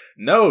it's like,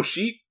 no,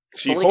 she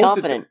fully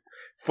holds competent.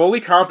 Fully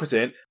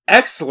competent,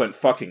 excellent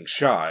fucking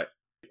shot.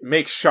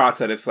 Makes shots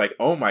that it's like,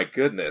 oh my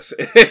goodness.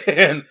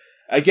 And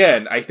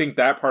again, I think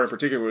that part in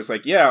particular was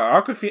like, yeah,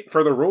 Awkwafina,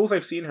 for the roles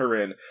I've seen her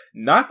in,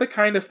 not the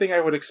kind of thing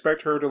I would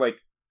expect her to like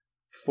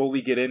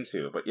fully get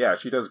into. But yeah,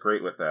 she does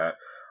great with that.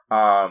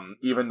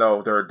 Even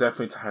though there are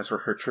definitely times where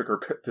her trigger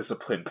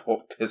discipline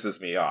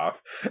pisses me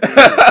off.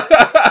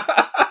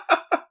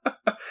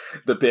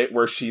 The bit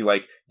where she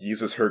like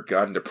uses her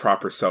gun to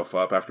prop herself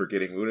up after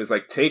getting wounded is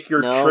like, take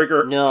your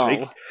trigger.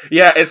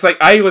 Yeah, it's like,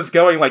 I was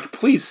going like,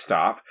 please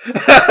stop.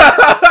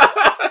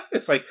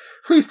 It's like,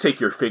 please take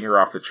your finger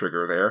off the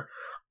trigger there.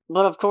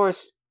 But of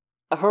course,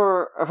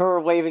 her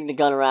waving the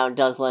gun around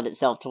does lend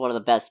itself to one of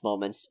the best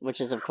moments,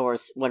 which is of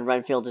course when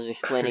Renfield is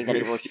explaining that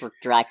he works for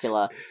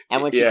Dracula,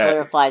 and when she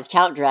clarifies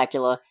Count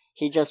Dracula,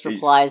 he just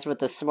replies with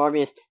the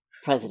smarmiest,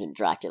 President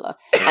Dracula.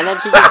 And then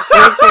she just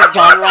points her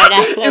gun right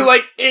at him. He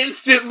like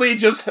instantly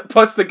just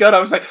puts the gun up.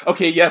 I was like,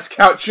 okay, yes,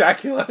 Count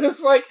Dracula.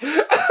 It's like,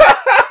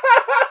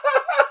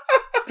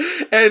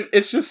 and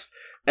it's just,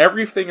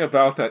 everything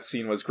about that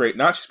scene was great,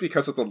 not just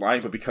because of the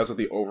line, but because of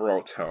the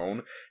overall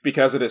tone,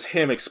 because it is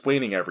him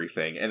explaining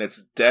everything, and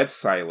it's dead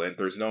silent,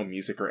 there's no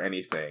music or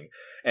anything,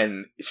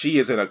 and she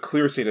is in a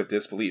clear state of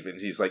disbelief,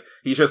 and he's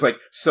just like,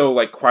 so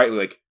like quietly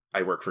like,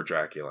 I work for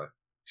Dracula.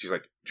 She's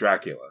like,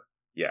 Dracula,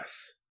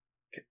 yes.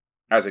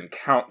 As in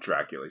Count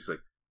Dracula. He's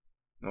like,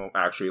 well,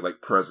 actually,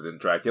 like, President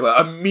Dracula.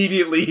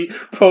 Immediately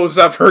pulls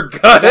up her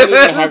gun. Don't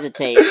even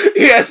hesitate.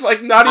 Yes,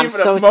 like, not even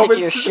a moment. I'm so sick of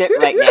your shit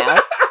right now.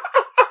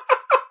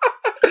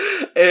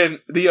 And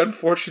the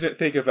unfortunate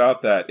thing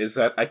about that is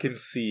that I can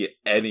see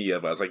any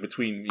of us, like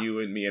between you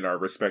and me and our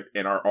respect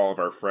and all of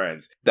our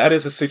friends, that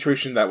is a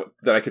situation that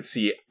I could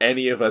see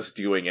any of us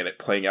doing and it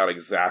playing out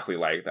exactly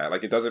like that.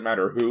 Like, it doesn't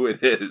matter who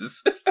it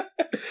is.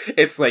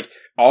 It's like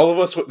all of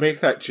us would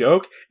make that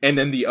joke, and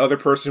then the other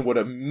person would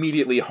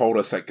immediately hold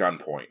us at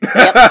gunpoint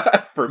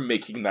for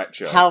making that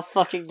joke. How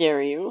fucking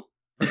dare you?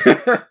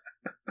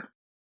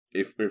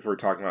 If we're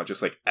talking about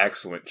just like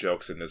excellent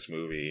jokes in this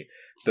movie,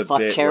 the fuck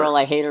bit Carol,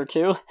 where, I hate her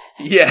too.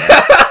 Yeah.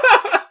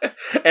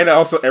 And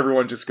also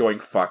everyone just going,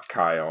 fuck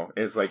Kyle.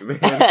 It's like,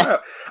 man,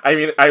 I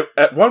mean,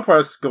 at one point I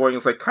was going,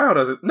 it's like, Kyle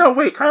doesn't, no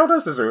wait, Kyle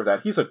does deserve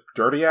that. He's a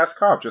dirty ass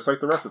cop, just like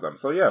the rest of them.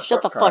 So yeah,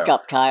 shut the fuck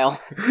up,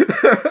 Kyle.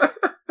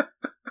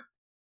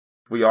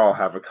 We all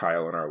have a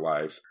Kyle in our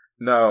lives.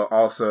 No,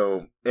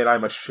 also, and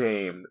I'm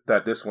ashamed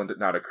that this one did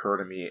not occur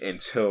to me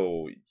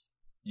until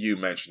you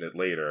mentioned it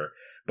later,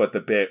 but the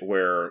bit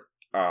where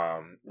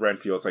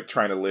Renfield's like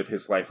trying to live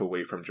his life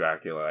away from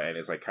Dracula and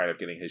is like kind of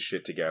getting his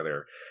shit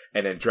together,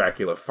 and then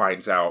Dracula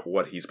finds out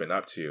what he's been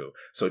up to.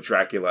 So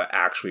Dracula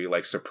actually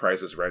like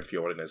surprises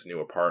Renfield in his new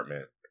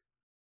apartment.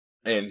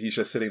 And he's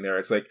just sitting there.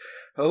 It's like,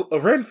 oh,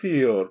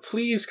 Renfield,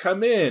 please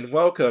come in.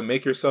 Welcome.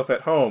 Make yourself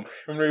at home.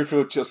 And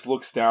Renfield just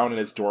looks down and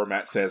his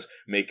doormat says,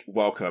 make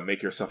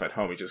yourself at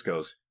home. He just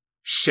goes,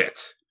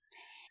 shit.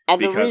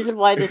 And the reason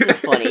why this is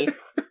funny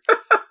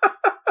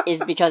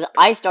is because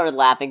I started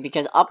laughing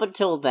because up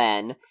until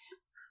then,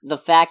 the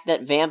fact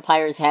that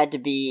vampires had to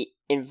be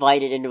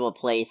invited into a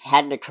place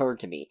hadn't occurred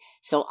to me.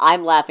 So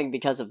I'm laughing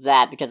because of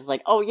that, because it's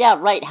like, oh yeah,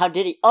 right, how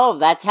did he? Oh,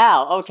 that's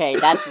how. Okay,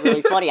 that's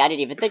really funny. I didn't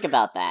even think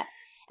about that.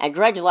 And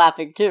Greg's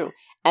laughing too.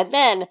 And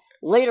then,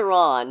 later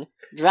on,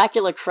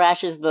 Dracula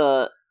crashes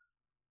the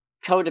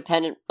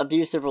codependent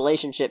abusive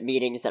relationship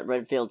meetings that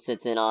Renfield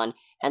sits in on,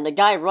 and the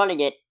guy running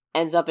it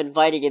ends up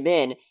inviting him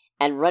in,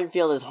 and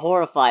Renfield is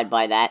horrified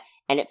by that,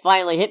 and it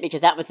finally hit me,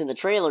 because that was in the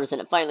trailers, and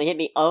it finally hit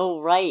me,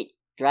 oh right,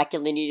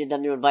 Dracula needed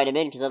them to invite him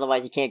in, because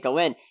otherwise he can't go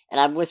in.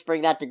 And I'm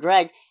whispering that to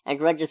Greg, and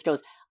Greg just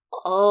goes,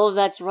 oh,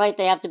 that's right,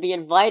 they have to be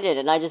invited.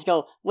 And I just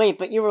go, wait,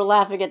 but you were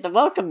laughing at the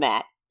welcome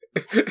mat.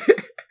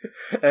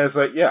 And it's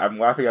like, yeah, I'm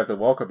laughing at the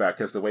welcome back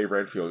because the way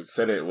Renfield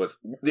said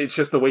it's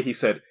just the way he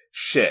said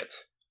shit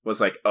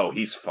was like, oh,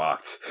 he's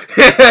fucked.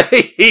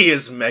 He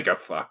is mega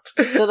fucked.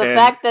 So the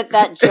fact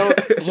that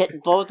joke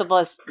hit both of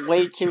us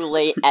way too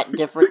late at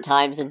different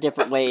times in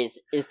different ways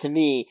is, to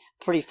me,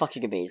 pretty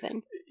fucking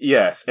amazing.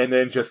 Yes, and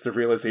then just the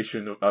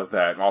realization of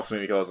that also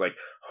made me go, like,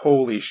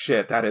 holy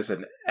shit, that is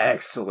an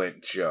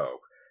excellent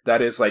joke.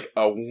 That is like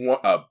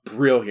a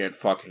brilliant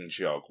fucking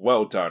joke.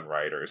 Well done,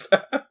 writers.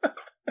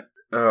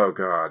 Oh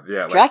god,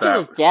 yeah. Like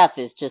Dracula's death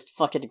is just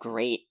fucking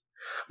great.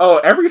 Oh,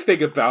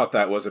 everything about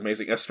that was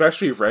amazing,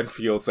 especially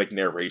Renfield's like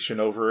narration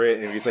over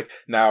it, and he's like,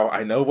 now,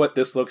 I know what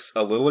this looks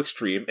a little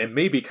extreme, and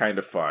maybe kind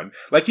of fun.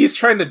 Like, he's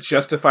trying to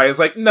justify, it's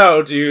like,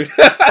 no, dude.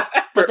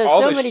 But there's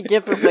so many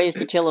different ways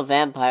to kill a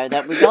vampire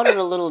that we got it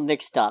a little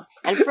mixed up.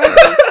 And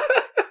frankly,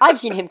 I've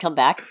seen him come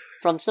back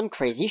from some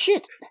crazy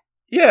shit.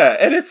 Yeah,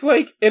 and it's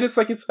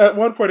at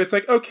one point, it's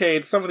like,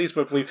 okay, some of these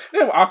people believe,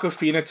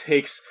 Awkwafina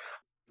takes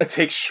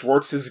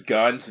Schwartz's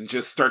guns and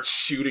just starts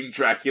shooting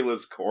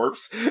Dracula's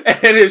corpse.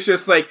 And it's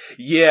just like,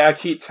 yeah,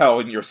 keep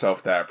telling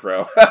yourself that,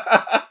 bro.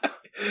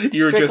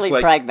 You're strictly just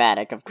like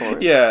pragmatic, of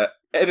course. Yeah.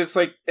 And it's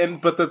like,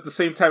 but at the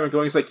same time, I'm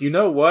going, it's like, you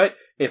know what?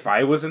 If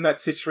I was in that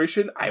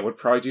situation, I would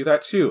probably do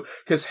that too.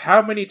 Because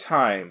how many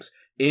times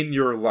in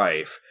your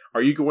life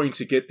are you going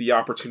to get the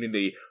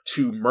opportunity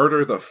to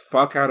murder the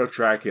fuck out of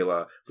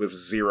Dracula with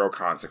zero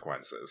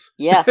consequences?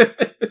 Yeah.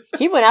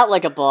 He went out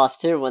like a boss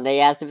too when they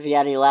asked him if he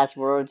had any last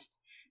words.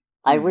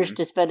 I wish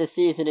to spend a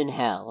season in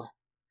hell,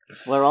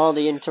 where all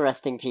the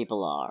interesting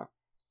people are.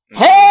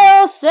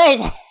 Hail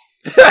Satan! And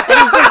he's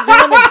just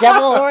doing the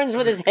devil horns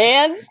with his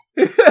hands?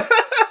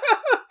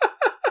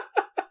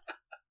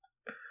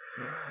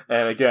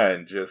 And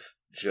again,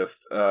 just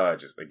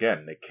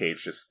again, Nick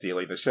Cage just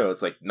stealing the show.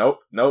 It's like, nope,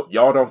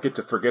 y'all don't get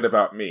to forget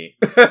about me.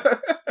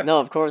 No,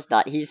 of course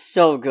not. He's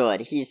so good.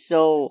 He's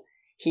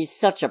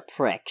such a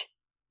prick.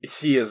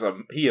 He takes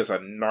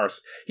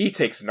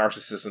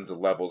narcissism to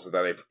levels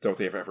that I don't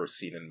think I've ever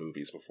seen in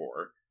movies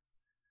before.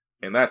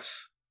 And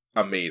that's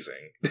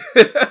amazing.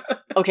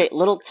 Okay,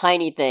 little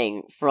tiny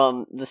thing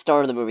from the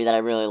start of the movie that I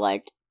really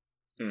liked.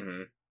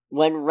 Mm-hmm.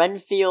 When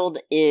Renfield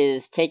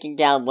is taking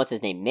down, what's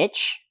his name,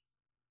 Mitch?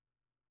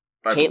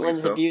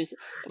 Caitlin's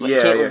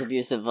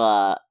abusive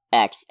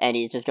ex, and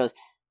he just goes,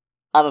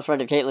 I'm a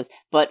friend of Caitlin's.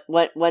 But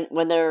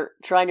when they're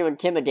trying to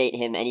intimidate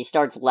him and he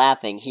starts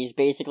laughing, he's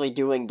basically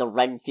doing the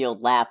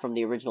Renfield laugh from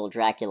the original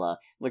Dracula,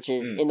 which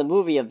is, in the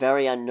movie, a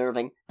very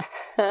unnerving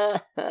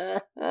and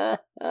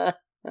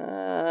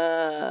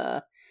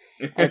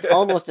it's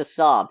almost a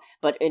sob,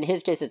 but in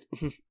his case it's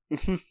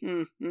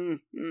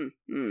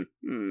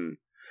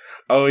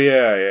Oh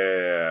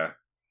yeah.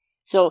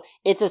 So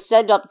it's a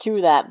send up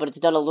to that, but it's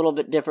done a little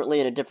bit differently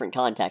in a different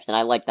context, and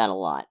I like that a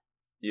lot.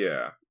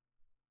 Yeah.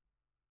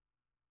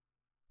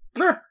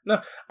 No,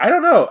 I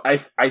don't know.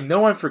 I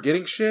know I'm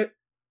forgetting shit,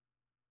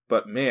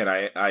 But man,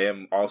 I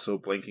am also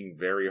blinking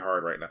very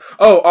hard right now.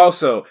 Oh,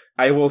 also,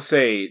 I will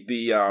say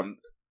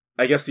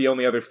I guess the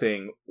only other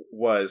thing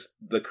was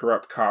the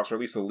corrupt cops, or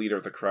at least the leader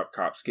of the corrupt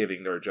cops,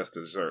 giving their just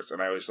desserts,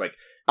 and I was like,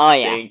 oh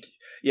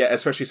yeah,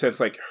 especially since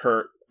like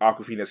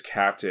Aquafina's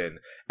captain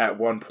at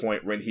one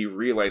point when he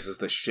realizes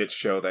the shit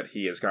show that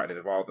he has gotten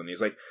involved in,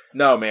 he's like,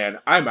 no man,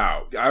 I'm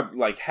out. I'm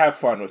like, have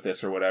fun with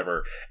this or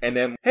whatever. And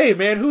then, hey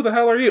man, who the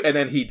hell are you? And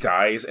then he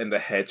dies and the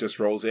head just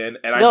rolls in.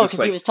 And no,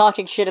 because he was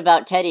talking shit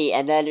about Teddy,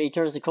 and then he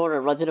turns the corner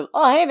and runs into him.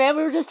 Oh hey man,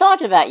 we were just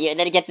talking about you. And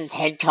then he gets his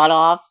head cut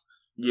off.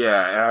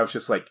 Yeah, and I was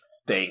just like,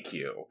 thank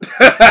you.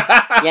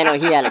 Yeah, no,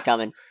 he had it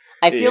coming.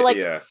 I feel like,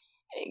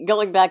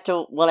 going back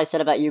to what I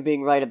said about you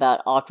being right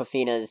about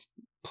Aquafina's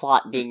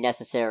plot being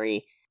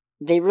necessary,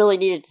 they really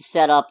needed to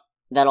set up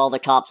that all the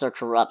cops are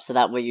corrupt, so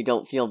that way you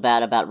don't feel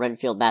bad about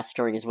Renfield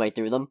massacring his way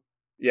through them.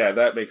 Yeah,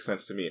 that makes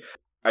sense to me.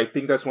 I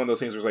think that's one of those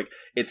things where it's like,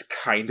 it's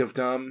kind of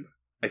dumb.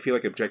 I feel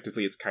like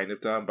objectively it's kind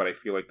of dumb, but I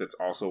feel like that's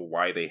also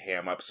why they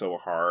ham up so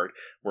hard,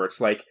 where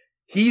it's like,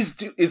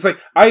 it's like,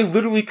 I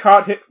literally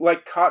caught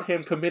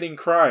him committing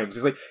crimes.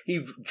 It's like,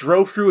 he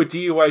drove through a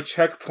DUI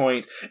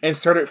checkpoint and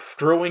started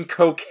throwing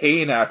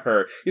cocaine at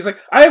her. He's like,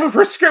 I have a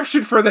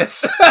prescription for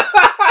this!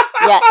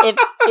 Yeah, if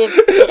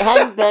it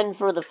hadn't been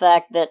for the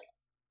fact that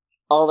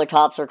all the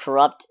cops are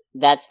corrupt,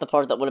 that's the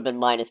part that would have been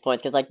minus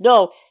points. Because, like,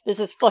 no, this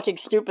is fucking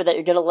stupid that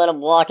you're gonna let him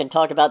walk and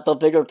talk about the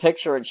bigger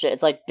picture and shit.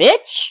 It's like,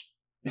 bitch!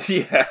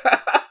 Yeah.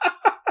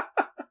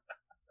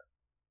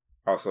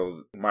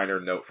 Also, minor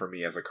note for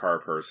me as a car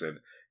person,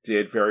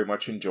 did very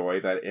much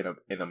enjoy that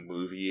in a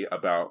movie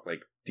about,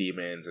 like,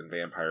 demons and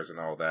vampires and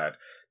all that,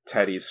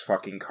 Teddy's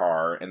fucking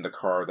car and the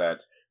car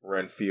that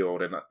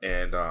Renfield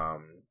and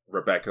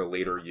Rebecca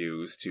later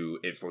used to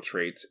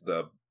infiltrate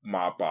the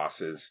mob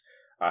boss's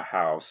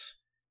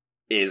house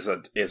is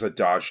a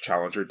Dodge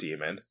Challenger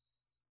Demon.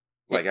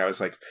 Like, I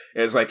was like,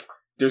 it's like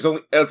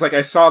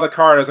I saw the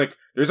car and I was like,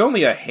 there's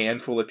only a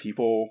handful of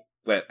people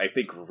that I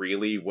think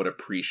really would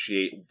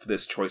appreciate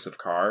this choice of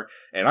car,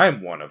 and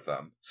I'm one of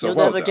them. So you'll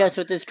well never done. guess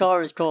what this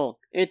car is called.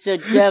 It's a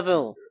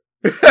devil.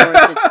 Or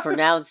as it's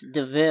pronounced,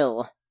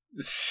 DeVille.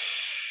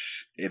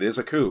 It is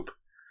a coupe.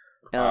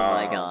 Oh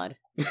my god.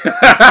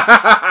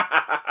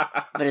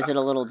 But is it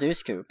a little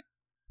deuce coupe?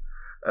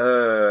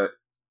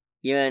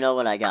 You don't know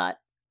what I got.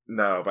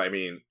 No, but I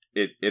mean,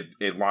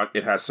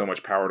 it has so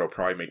much power it'll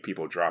probably make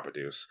people drop a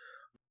deuce.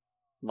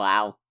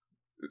 Wow.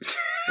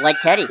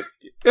 Like Teddy.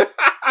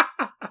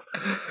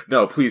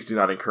 No, please do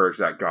not encourage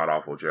that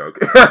god-awful joke.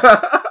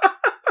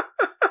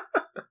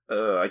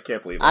 I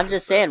can't believe I'm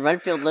just saying,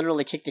 Renfield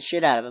literally kicked the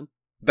shit out of him.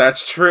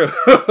 That's true.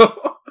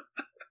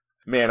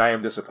 Man, I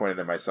am disappointed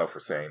in myself for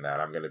saying that.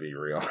 I'm gonna be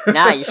real.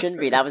 Nah, you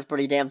shouldn't be. That was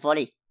pretty damn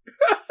funny.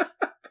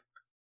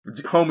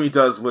 Homie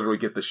does literally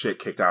get the shit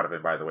kicked out of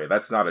him, by the way.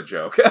 That's not a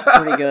joke.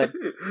 Pretty good.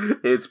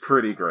 It's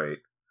pretty great.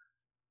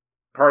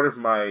 Part of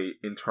my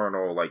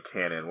internal, like,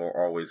 canon will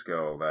always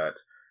go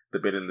that the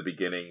bit in the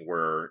beginning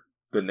where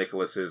the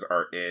Nicholases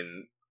are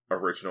in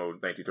original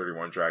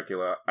 1931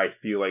 Dracula, I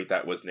feel like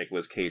that was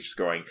Nicolas Cage just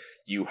going,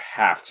 you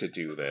have to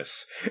do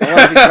this. I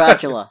want to be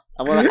Dracula.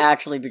 I want to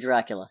actually be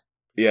Dracula.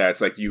 Yeah, it's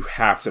like, you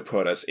have to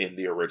put us in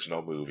the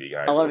original movie,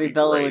 guys. I want to be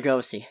Bela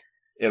Lugosi.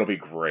 It'll be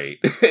great.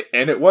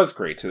 And it was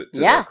great, to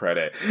their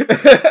credit.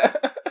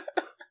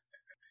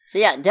 So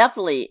yeah,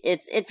 definitely,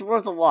 it's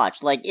worth a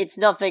watch. Like, it's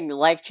nothing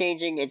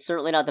life-changing, it's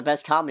certainly not the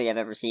best comedy I've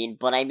ever seen,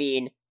 but I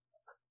mean,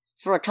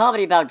 for a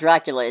comedy about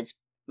Dracula,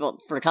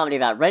 for a comedy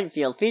about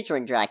Renfield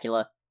featuring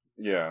Dracula,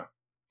 yeah,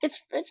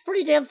 it's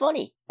pretty damn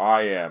funny.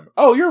 I am.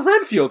 Oh, you're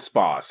Renfield's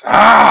boss!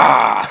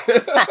 Ah!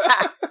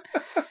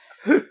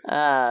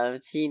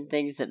 I've seen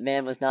things that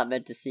man was not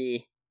meant to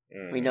see.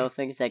 We know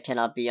things that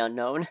cannot be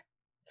unknown.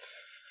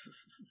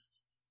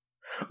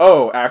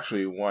 Oh,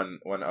 actually, one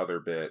other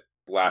bit,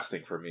 last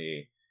thing for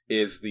me,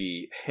 is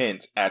the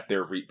hint at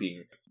their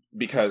being,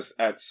 because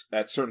at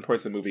certain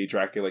points in the movie,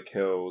 Dracula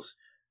kills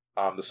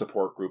the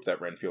support group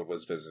that Renfield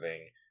was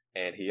visiting,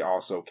 and he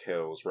also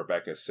kills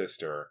Rebecca's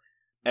sister.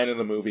 And in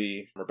the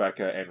movie,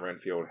 Rebecca and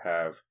Renfield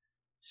have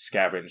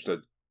scavenged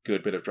a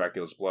good bit of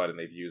Dracula's blood, and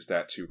they've used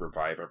that to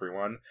revive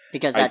everyone.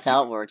 Because that's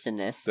how it works in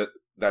this.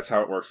 That's how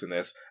it works in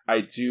this.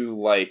 I do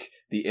like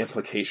the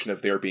implication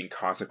of there being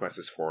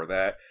consequences for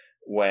that,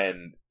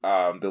 when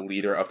the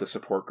leader of the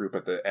support group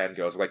at the end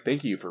goes, like,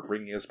 thank you for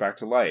bringing us back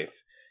to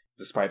life,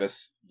 despite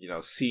us,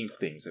 seeing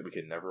things that we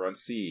can never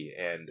unsee,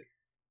 and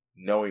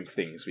knowing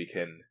things we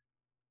can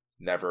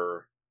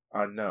never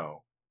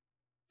unknow.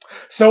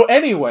 So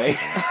anyway,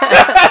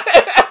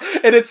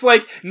 and it's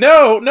like,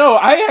 no,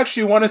 I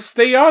actually want to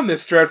stay on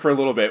this thread for a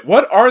little bit.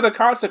 What are the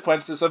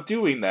consequences of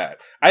doing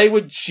that? I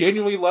would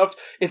genuinely love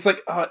it's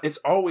like, it's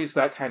always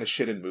that kind of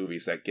shit in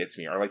movies that gets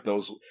me, or like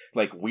those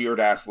like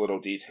weird ass little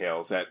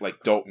details that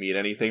like don't mean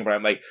anything, but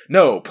I'm like,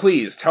 no,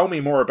 please tell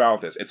me more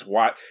about this. It's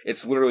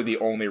literally the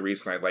only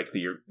reason I like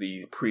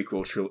the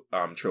prequel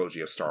trilogy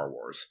of Star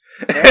Wars.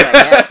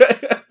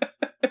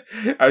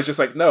 I was just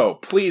like, no,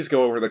 please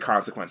go over the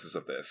consequences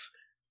of this.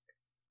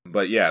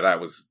 But yeah,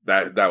 that was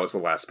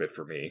the last bit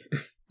for me.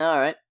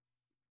 Alright.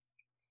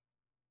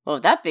 Well,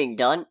 with that being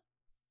done,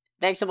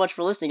 thanks so much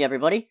for listening,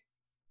 everybody.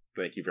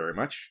 Thank you very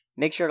much.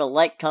 Make sure to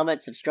like,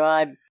 comment,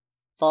 subscribe.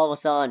 Follow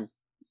us on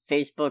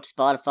Facebook,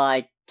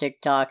 Spotify,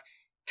 TikTok,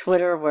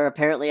 Twitter, where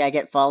apparently I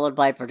get followed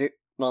by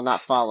well,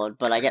 not followed,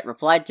 but I get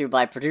replied to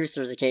by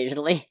producers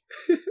occasionally.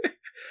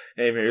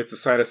 Hey, maybe it's a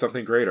sign of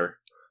something greater.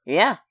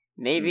 Yeah,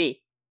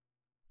 maybe.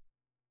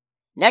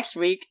 Next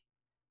week,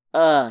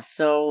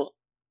 so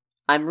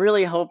I'm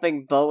really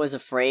hoping Beau is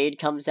Afraid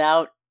comes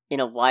out in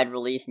a wide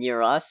release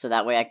near us, so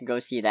that way I can go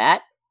see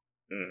that.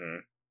 Mm-hmm.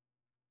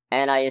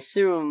 And I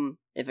assume,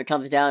 if it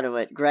comes down to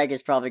it, Greg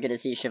is probably going to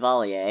see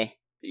Chevalier.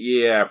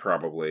 Yeah,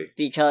 probably.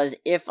 Because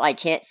if I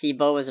can't see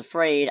Beau is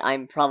Afraid,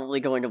 I'm probably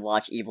going to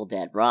watch Evil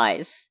Dead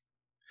Rise.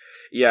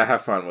 Yeah,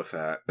 have fun with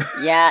that.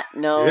 Yeah,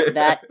 no,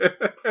 that...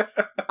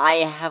 I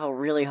have a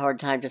really hard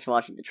time just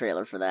watching the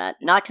trailer for that.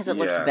 Not because it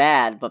looks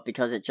bad, but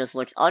because it just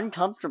looks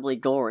uncomfortably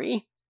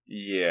gory.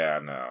 Yeah,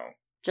 no.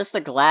 Just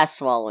the glass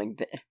swallowing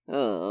bit.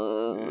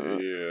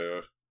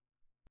 Yeah.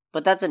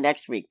 But that's a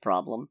next week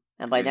problem.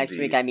 And by next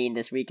week, I mean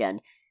this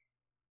weekend.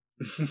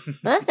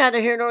 But that's neither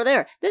here nor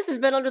there. This has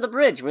been Under the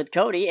Bridge with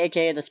Cody,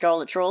 aka the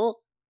Scarlet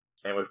Troll.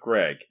 And with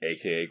Greg,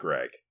 aka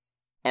Greg.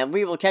 And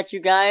we will catch you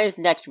guys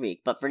next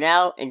week. But for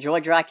now, enjoy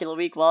Dracula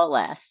Week while it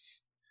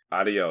lasts.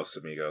 Adios,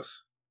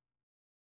 amigos.